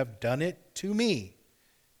them, you have done it to me.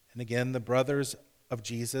 And again, the brothers of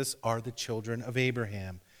Jesus are the children of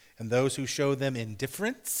Abraham. And those who show them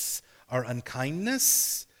indifference or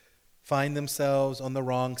unkindness find themselves on the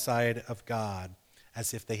wrong side of God,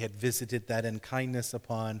 as if they had visited that unkindness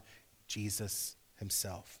upon Jesus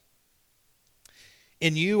himself.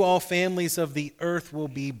 In you, all families of the earth will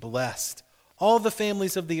be blessed. All the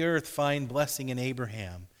families of the earth find blessing in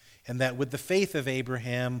Abraham, and that with the faith of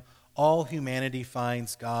Abraham, all humanity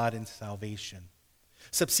finds God and salvation.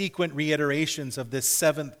 Subsequent reiterations of this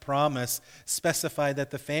seventh promise specify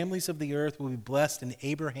that the families of the earth will be blessed in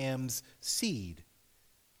Abraham's seed.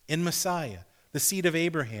 In Messiah, the seed of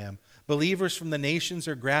Abraham, believers from the nations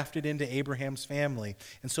are grafted into Abraham's family.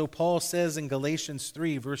 And so Paul says in Galatians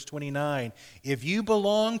 3, verse 29, if you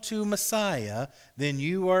belong to Messiah, then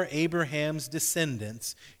you are Abraham's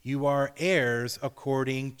descendants. You are heirs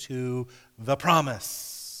according to the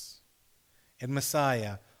promise. In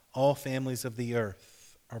Messiah, all families of the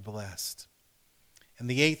earth are blessed. And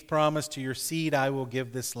the eighth promise, to your seed I will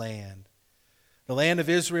give this land. The land of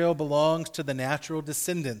Israel belongs to the natural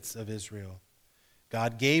descendants of Israel.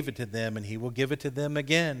 God gave it to them, and he will give it to them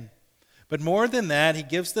again. But more than that, he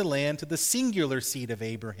gives the land to the singular seed of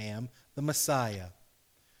Abraham, the Messiah.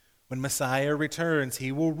 When Messiah returns,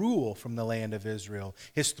 he will rule from the land of Israel.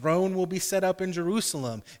 His throne will be set up in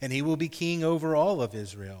Jerusalem, and he will be king over all of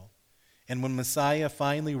Israel. And when Messiah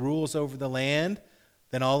finally rules over the land,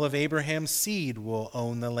 then all of Abraham's seed will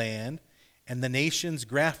own the land, and the nations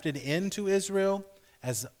grafted into Israel,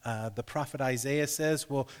 as the prophet Isaiah says,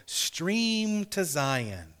 will stream to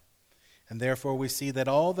Zion. And therefore we see that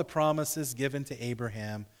all the promises given to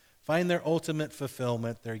Abraham find their ultimate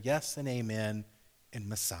fulfillment, their yes and amen, in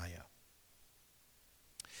Messiah.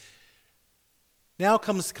 Now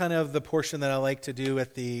comes kind of the portion that I like to do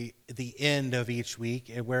at the end of each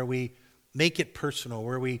week, where we make it personal,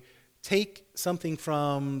 where we take something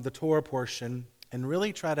from the Torah portion and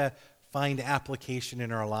really try to find application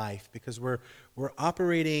in our life, because we're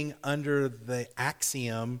operating under the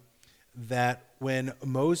axiom that when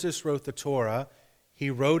Moses wrote the Torah, he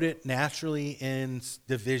wrote it naturally in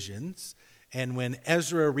divisions. And when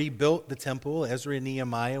Ezra rebuilt the temple, Ezra and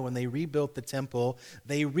Nehemiah, when they rebuilt the temple,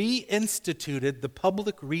 they reinstituted the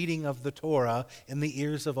public reading of the Torah in the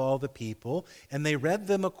ears of all the people, and they read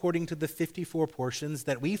them according to the 54 portions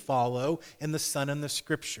that we follow in the Son and the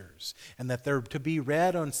Scriptures, and that they're to be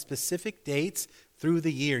read on specific dates through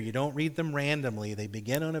the year. You don't read them randomly. They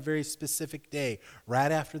begin on a very specific day,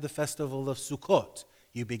 right after the festival of Sukkot.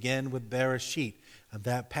 You begin with Bereshit.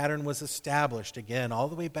 That pattern was established, again, all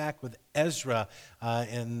the way back with Ezra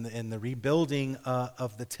in the rebuilding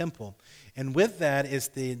of the temple. And with that is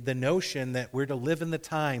the notion that we're to live in the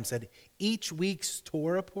times, that each week's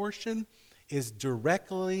Torah portion is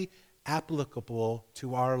directly applicable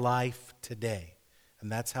to our life today.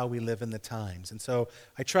 And that's how we live in the times. And so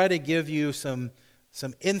I try to give you some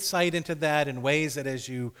insight into that in ways that as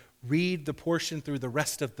you read the portion through the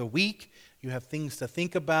rest of the week, you have things to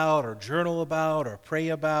think about or journal about or pray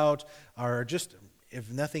about, or just, if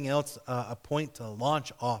nothing else, a point to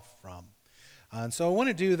launch off from. And so I want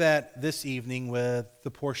to do that this evening with the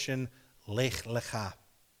portion LECHA.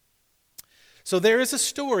 So there is a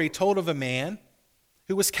story told of a man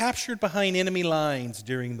who was captured behind enemy lines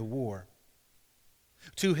during the war.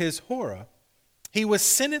 To his horror, he was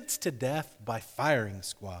sentenced to death by firing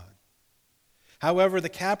squad. However, the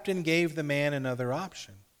captain gave the man another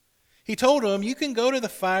option. He told him, you can go to the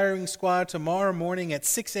firing squad tomorrow morning at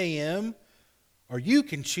 6 a.m., or you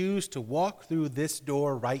can choose to walk through this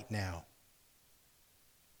door right now.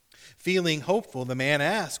 Feeling hopeful, the man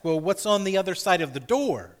asked, well, what's on the other side of the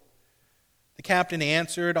door? The captain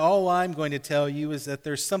answered, all I'm going to tell you is that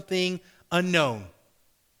there's something unknown.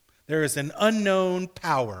 There is an unknown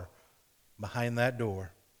power behind that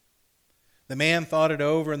door. The man thought it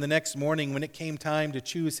over, and the next morning when it came time to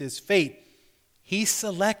choose his fate, he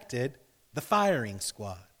selected the firing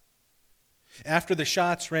squad. After the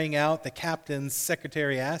shots rang out, the captain's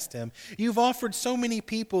secretary asked him, you've offered so many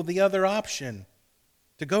people the other option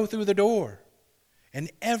to go through the door, and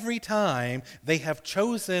every time they have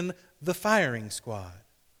chosen the firing squad.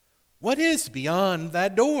 What is beyond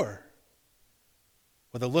that door?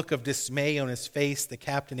 With a look of dismay on his face, the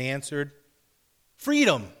captain answered,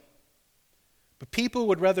 freedom. But people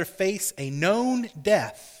would rather face a known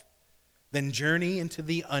death than journey into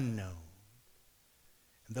the unknown.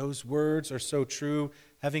 And those words are so true.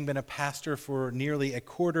 Having been a pastor for nearly a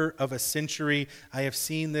quarter of a century, I have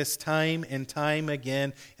seen this time and time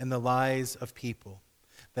again in the lives of people,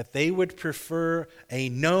 that they would prefer a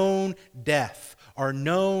known death, or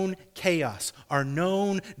known chaos, or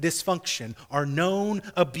known dysfunction, or known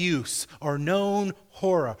abuse, or known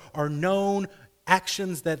horror, or known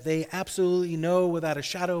actions that they absolutely know without a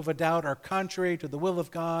shadow of a doubt are contrary to the will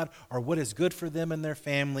of God or what is good for them and their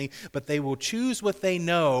family, but they will choose what they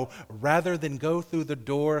know rather than go through the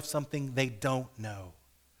door of something they don't know.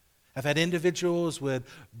 I've had individuals with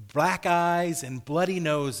black eyes and bloody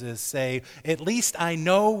noses say, at least I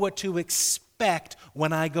know what to expect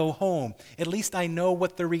when I go home. At least I know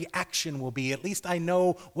what the reaction will be. At least I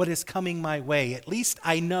know what is coming my way. At least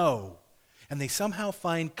I know. And they somehow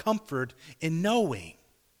find comfort in knowing.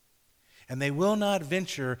 And they will not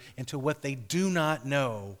venture into what they do not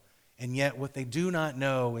know. And yet what they do not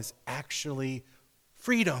know is actually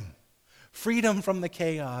freedom. Freedom from the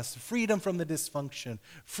chaos, freedom from the dysfunction,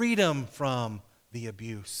 freedom from the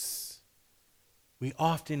abuse. We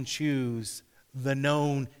often choose the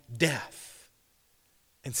known death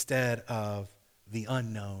instead of the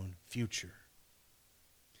unknown future.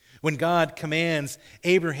 When God commands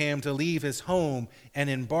Abraham to leave his home and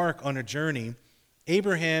embark on a journey,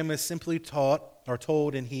 Abraham is simply taught or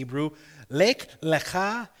told in Hebrew, Lech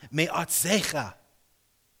lecha me'atzecha.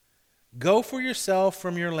 Go for yourself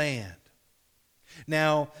from your land.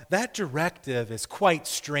 Now, that directive is quite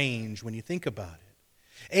strange when you think about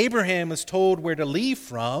it. Abraham is told where to leave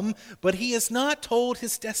from, but he is not told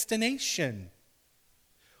his destination.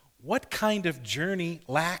 What kind of journey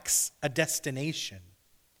lacks a destination?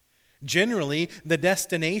 Generally, the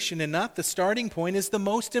destination and not the starting point is the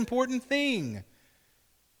most important thing.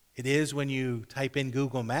 It is when you type in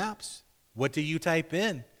Google Maps. What do you type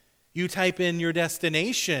in? You type in your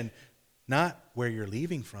destination, not where you're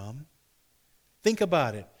leaving from. Think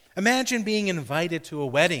about it. Imagine being invited to a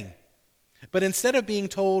wedding, but instead of being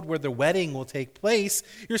told where the wedding will take place,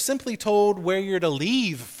 you're simply told where you're to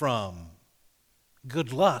leave from.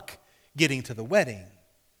 Good luck getting to the wedding.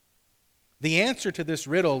 The answer to this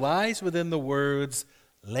riddle lies within the words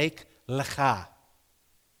Lech lecha.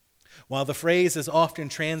 While the phrase is often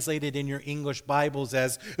translated in your English Bibles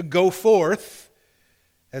as go forth,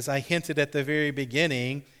 as I hinted at the very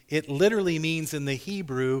beginning, it literally means in the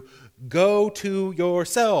Hebrew, go to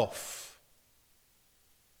yourself.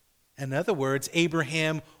 In other words,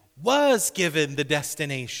 Abraham was given the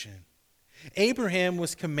destination. Abraham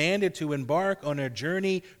was commanded to embark on a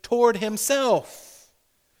journey toward himself,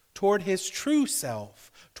 toward his true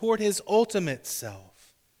self, toward his ultimate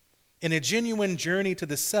self. In a genuine journey to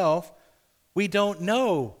the self, we don't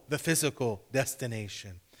know the physical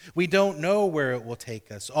destination. We don't know where it will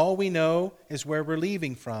take us. All we know is where we're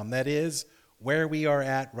leaving from. That is, where we are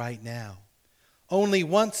at right now. Only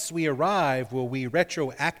once we arrive will we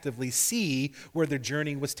retroactively see where the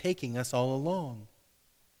journey was taking us all along.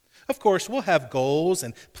 Of course, we'll have goals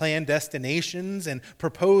and planned destinations and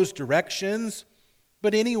proposed directions,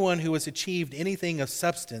 but anyone who has achieved anything of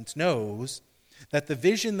substance knows that the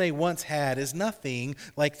vision they once had is nothing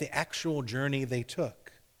like the actual journey they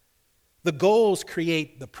took. The goals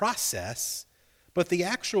create the process, but the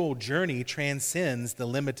actual journey transcends the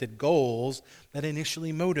limited goals that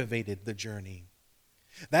initially motivated the journey.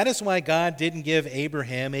 That is why God didn't give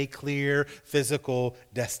Abraham a clear physical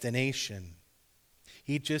destination.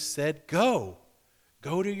 He just said, go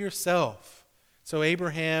to yourself. So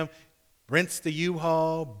Abraham rents the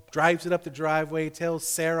U-Haul, drives it up the driveway, tells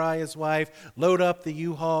Sarai, his wife, load up the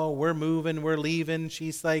U-Haul, we're moving, we're leaving.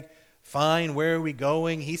 She's like, fine, where are we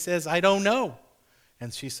going? He says, I don't know.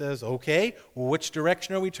 And she says, okay, well, which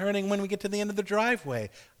direction are we turning when we get to the end of the driveway?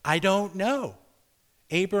 I don't know.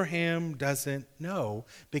 Abraham doesn't know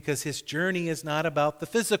because his journey is not about the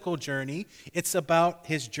physical journey. It's about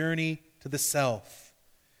his journey to the self.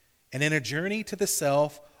 And in a journey to the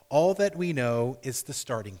self, all that we know is the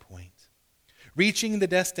starting point. Reaching the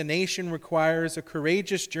destination requires a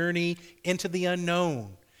courageous journey into the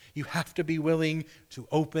unknown. You have to be willing to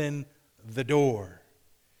open the door.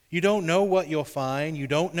 You don't know what you'll find. You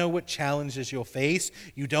don't know what challenges you'll face.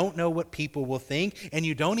 You don't know what people will think. And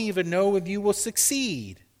you don't even know if you will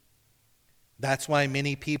succeed. That's why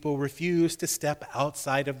many people refuse to step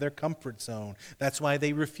outside of their comfort zone. That's why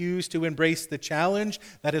they refuse to embrace the challenge.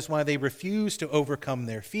 That is why they refuse to overcome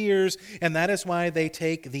their fears. And that is why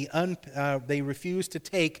they refuse to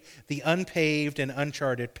take the unpaved and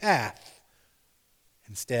uncharted path.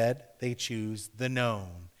 Instead, they choose the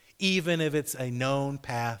known, even if it's a known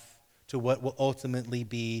path to what will ultimately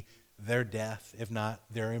be their death, if not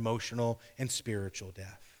their emotional and spiritual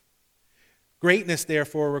death. Greatness,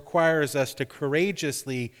 therefore, requires us to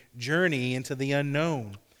courageously journey into the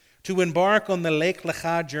unknown, to embark on the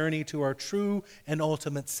LECHA journey to our true and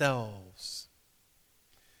ultimate selves.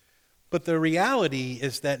 But the reality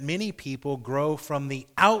is that many people grow from the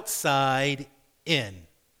outside in.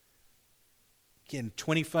 Again,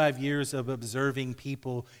 25 years of observing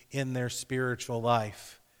people in their spiritual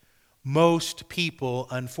life. Most people,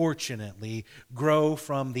 unfortunately, grow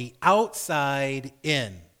from the outside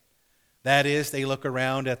in. That is, they look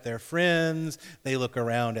around at their friends, they look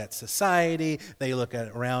around at society, they look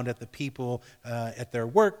around at the people at their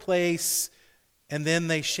workplace, and then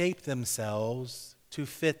they shape themselves to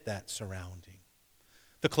fit that surrounding.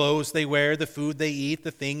 The clothes they wear, the food they eat,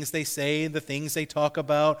 the things they say, the things they talk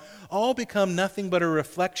about, all become nothing but a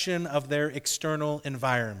reflection of their external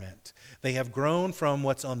environment. They have grown from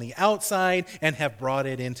what's on the outside and have brought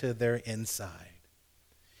it into their inside.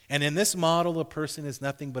 And in this model, a person is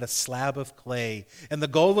nothing but a slab of clay. And the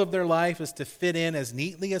goal of their life is to fit in as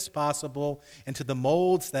neatly as possible into the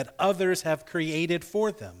molds that others have created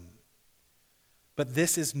for them. But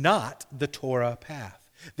this is not the Torah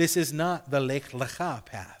path. This is not the LECHA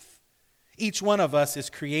path. Each one of us is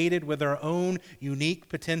created with our own unique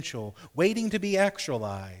potential, waiting to be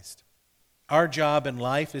actualized. Our job in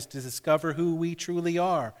life is to discover who we truly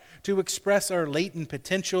are, to express our latent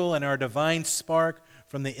potential and our divine spark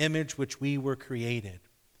from the image which we were created.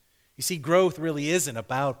 You see, growth really isn't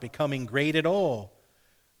about becoming great at all.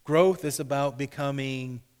 Growth is about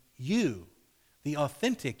becoming you, the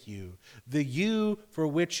authentic you, the you for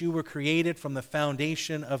which you were created from the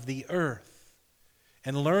foundation of the earth.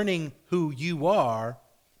 And learning who you are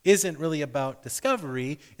isn't really about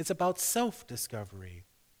discovery, it's about self-discovery.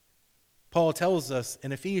 Paul tells us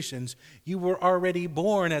in Ephesians, you were already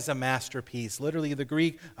born as a masterpiece, literally the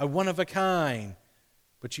Greek, a one of a kind.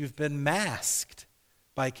 But you've been masked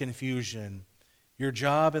by confusion. Your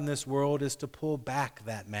job in this world is to pull back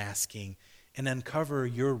that masking and uncover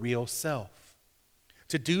your real self.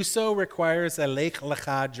 To do so requires a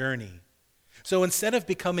LECHA journey. So instead of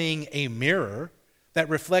becoming a mirror that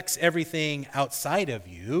reflects everything outside of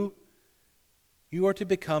you, you are to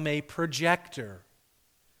become a projector.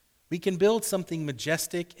 We can build something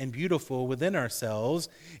majestic and beautiful within ourselves,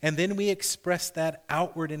 and then we express that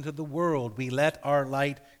outward into the world. We let our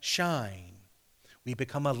light shine. We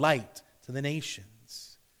become a light to the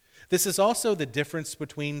nations. This is also the difference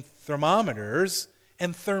between thermometers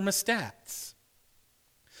and thermostats.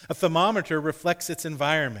 A thermometer reflects its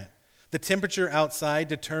environment. The temperature outside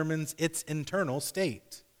determines its internal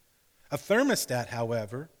state. A thermostat,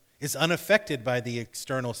 however, is unaffected by the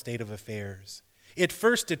external state of affairs. It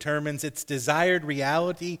first determines its desired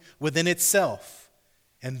reality within itself,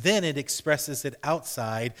 and then it expresses it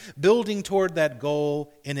outside, building toward that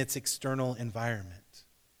goal in its external environment.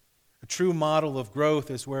 A true model of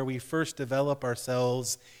growth is where we first develop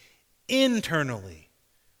ourselves internally.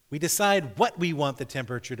 We decide what we want the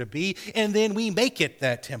temperature to be, and then we make it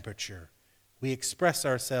that temperature. We express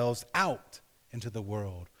ourselves out into the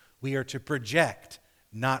world. We are to project,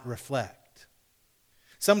 not reflect.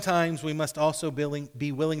 Sometimes we must also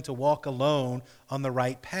be willing to walk alone on the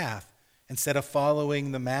right path instead of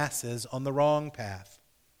following the masses on the wrong path.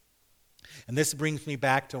 And this brings me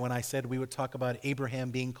back to when I said we would talk about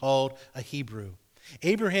Abraham being called a Hebrew.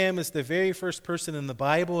 Abraham is the very first person in the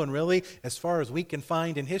Bible, and really, as far as we can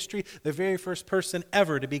find in history, the very first person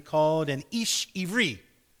ever to be called an Ish Ivri,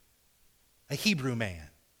 a Hebrew man.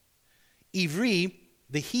 Ivri,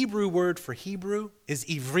 the Hebrew word for Hebrew, is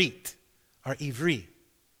Ivrit, or Ivri.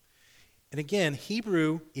 And again,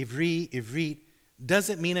 Hebrew, Ivri, Ivrit,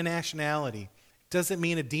 doesn't mean a nationality. It doesn't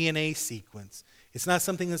mean a DNA sequence. It's not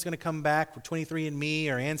something that's going to come back for 23andMe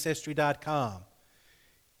or Ancestry.com.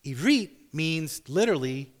 Ivrit means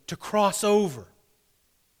literally to cross over.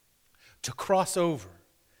 To cross over.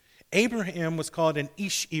 Abraham was called an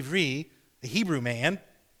Ish Ivri, a Hebrew man,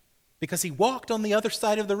 because he walked on the other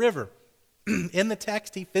side of the river. In the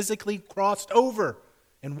text, he physically crossed over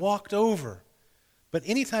and walked over. But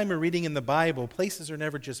anytime we're reading in the Bible, places are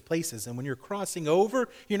never just places. And when you're crossing over,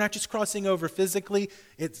 you're not just crossing over physically.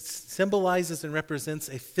 It symbolizes and represents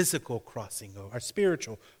a physical crossing over, a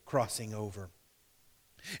spiritual crossing over.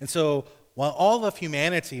 And so, while all of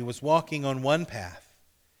humanity was walking on one path,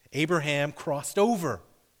 Abraham crossed over.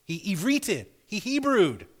 He Ivrited, he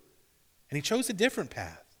Hebrewed, and he chose a different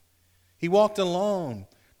path. He walked alone,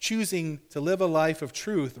 choosing to live a life of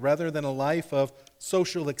truth rather than a life of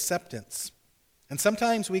social acceptance. And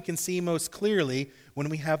sometimes we can see most clearly when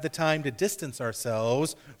we have the time to distance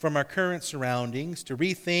ourselves from our current surroundings, to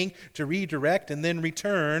rethink, to redirect, and then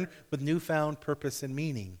return with newfound purpose and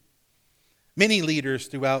meaning. Many leaders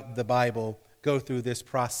throughout the Bible go through this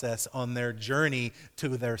process on their journey to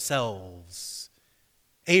themselves.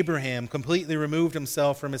 Abraham completely removed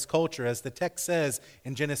himself from his culture. As the text says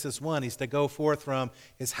in Genesis 1, he's to go forth from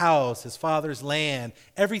his house, his father's land,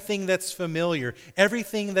 everything that's familiar,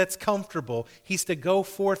 everything that's comfortable. He's to go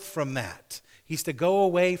forth from that. He's to go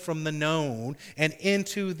away from the known and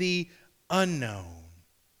into the unknown.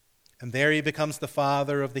 And there he becomes the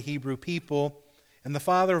father of the Hebrew people and the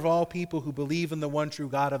father of all people who believe in the one true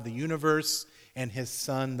God of the universe and his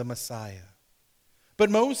son, the Messiah. But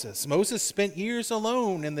Moses spent years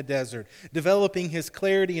alone in the desert, developing his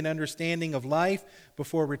clarity and understanding of life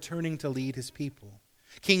before returning to lead his people.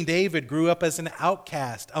 King David grew up as an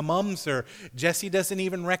outcast, a mumser. Jesse doesn't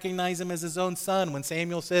even recognize him as his own son. When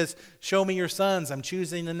Samuel says, "Show me your sons, I'm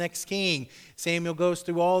choosing the next king," Samuel goes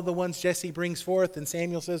through all the ones Jesse brings forth, and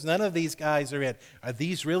Samuel says, "None of these guys are it. Are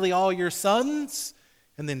these really all your sons?"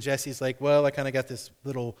 And then Jesse's like, "Well, I kind of got this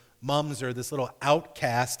little mumser, this little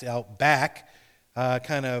outcast out back,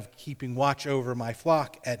 kind of keeping watch over my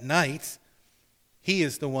flock at night." He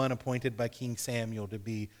is the one appointed by King Samuel to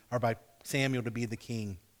be, or by Samuel to be the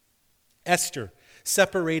king. Esther,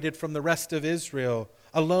 separated from the rest of Israel,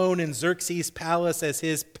 alone in Xerxes' palace as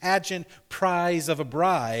his pageant prize of a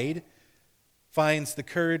bride, finds the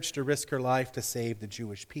courage to risk her life to save the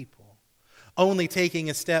Jewish people. Only taking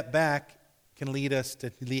a step back can lead us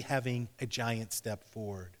to having a giant step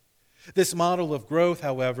forward. This model of growth,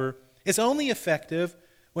 however, is only effective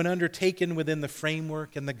when undertaken within the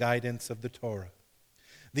framework and the guidance of the Torah.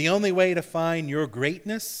 The only way to find your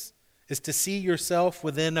greatness is to see yourself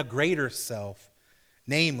within a greater self,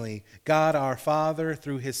 namely, God our Father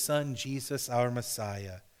through his Son Jesus our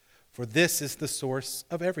Messiah. For this is the source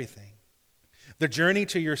of everything. The journey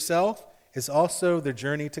to yourself is also the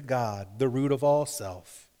journey to God, the root of all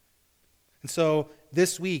self. And so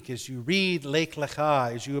this week, as you read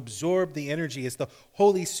LECHA, as you absorb the energy, as the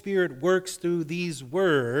Holy Spirit works through these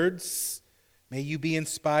words, may you be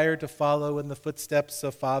inspired to follow in the footsteps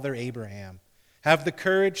of Father Abraham. Have the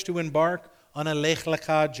courage to embark on a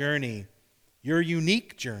LECHA journey, your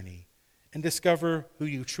unique journey, and discover who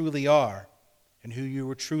you truly are and who you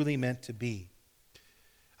were truly meant to be.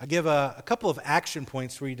 I give a couple of action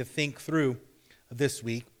points for you to think through this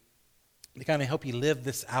week to kind of help you live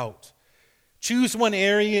this out. Choose one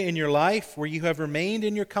area in your life where you have remained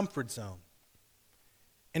in your comfort zone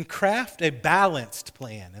and craft a balanced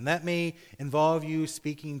plan. And that may involve you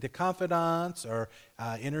speaking to confidants or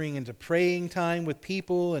entering into praying time with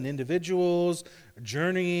people and individuals,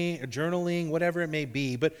 journaling, whatever it may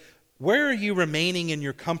be. But where are you remaining in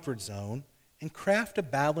your comfort zone? And craft a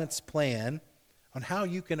balanced plan on how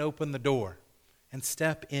you can open the door and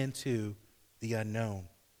step into the unknown.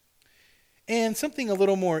 And something a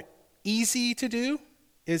little more easy to do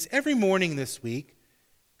is every morning this week,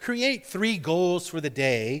 Create 3 goals for the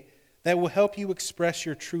day that will help you express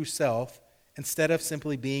your true self instead of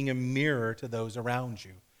simply being a mirror to those around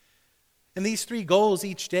you. And these 3 goals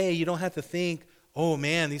each day, you don't have to think, oh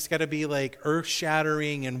man, these got to be like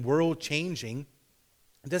earth-shattering and world-changing.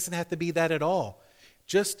 It doesn't have to be that at all.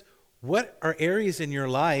 Just what are areas in your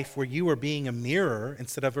life where you are being a mirror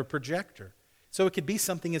instead of a projector? So it could be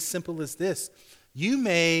something as simple as this. You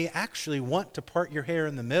may actually want to part your hair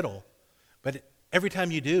in the middle, but every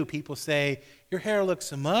time you do, people say, your hair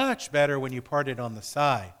looks much better when you part it on the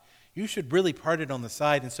side. You should really part it on the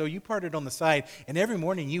side. And so you part it on the side, and every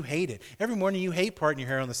morning you hate it. Every morning you hate parting your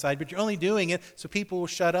hair on the side, but you're only doing it so people will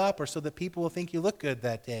shut up or so that people will think you look good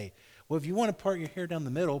that day. Well, if you want to part your hair down the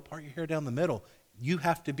middle, part your hair down the middle. You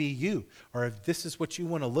have to be you. Or if this is what you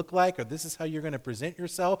want to look like, or this is how you're going to present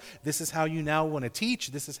yourself, this is how you now want to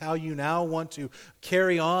teach, this is how you now want to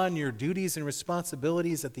carry on your duties and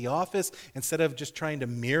responsibilities at the office instead of just trying to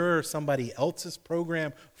mirror somebody else's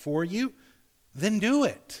program for you, then do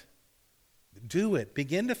it. Do it.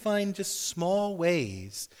 Begin to find just small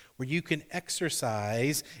ways where you can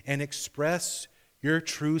exercise and express your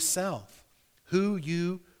true self, who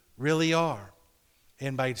you really are.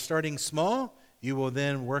 And by starting small, you will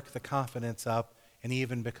then work the confidence up and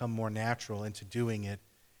even become more natural into doing it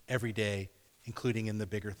every day, including in the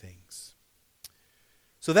bigger things.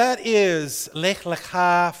 So that is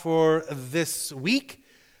LECHA for this week.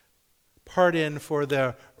 Pardon for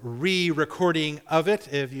the re-recording of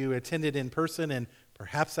it if you attended in person, and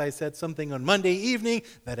perhaps I said something on Monday evening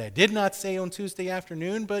that I did not say on Tuesday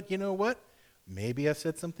afternoon, but you know what? Maybe I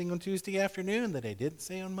said something on Tuesday afternoon that I didn't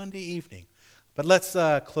say on Monday evening. But let's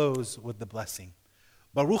close with the blessing.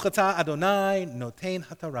 Baruch atah Adonai noten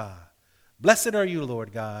haTorah. Blessed are you,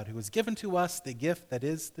 Lord God, who has given to us the gift that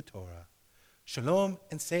is the Torah. Shalom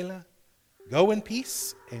and Selah. Go in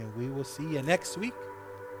peace, and we will see you next week,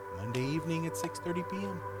 Monday evening at 6:30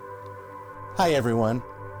 p.m. Hi, everyone.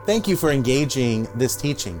 Thank you for engaging this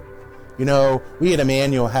teaching. You know, we at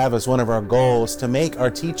Emmanuel have as one of our goals to make our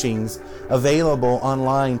teachings available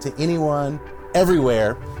online to anyone,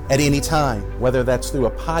 everywhere, at any time, whether that's through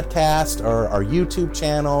a podcast or our YouTube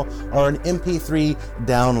channel or an MP3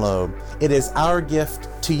 download. It is our gift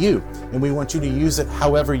to you, and we want you to use it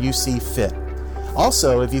however you see fit.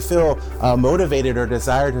 Also, if you feel motivated or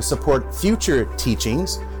desire to support future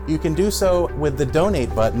teachings, you can do so with the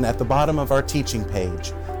donate button at the bottom of our teaching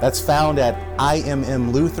page. That's found at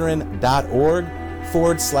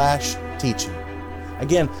immlutheran.org/teaching.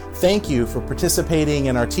 Again, thank you for participating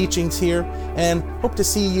in our teachings here, and hope to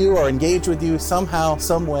see you or engage with you somehow,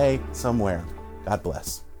 some way, somewhere. God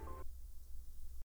bless.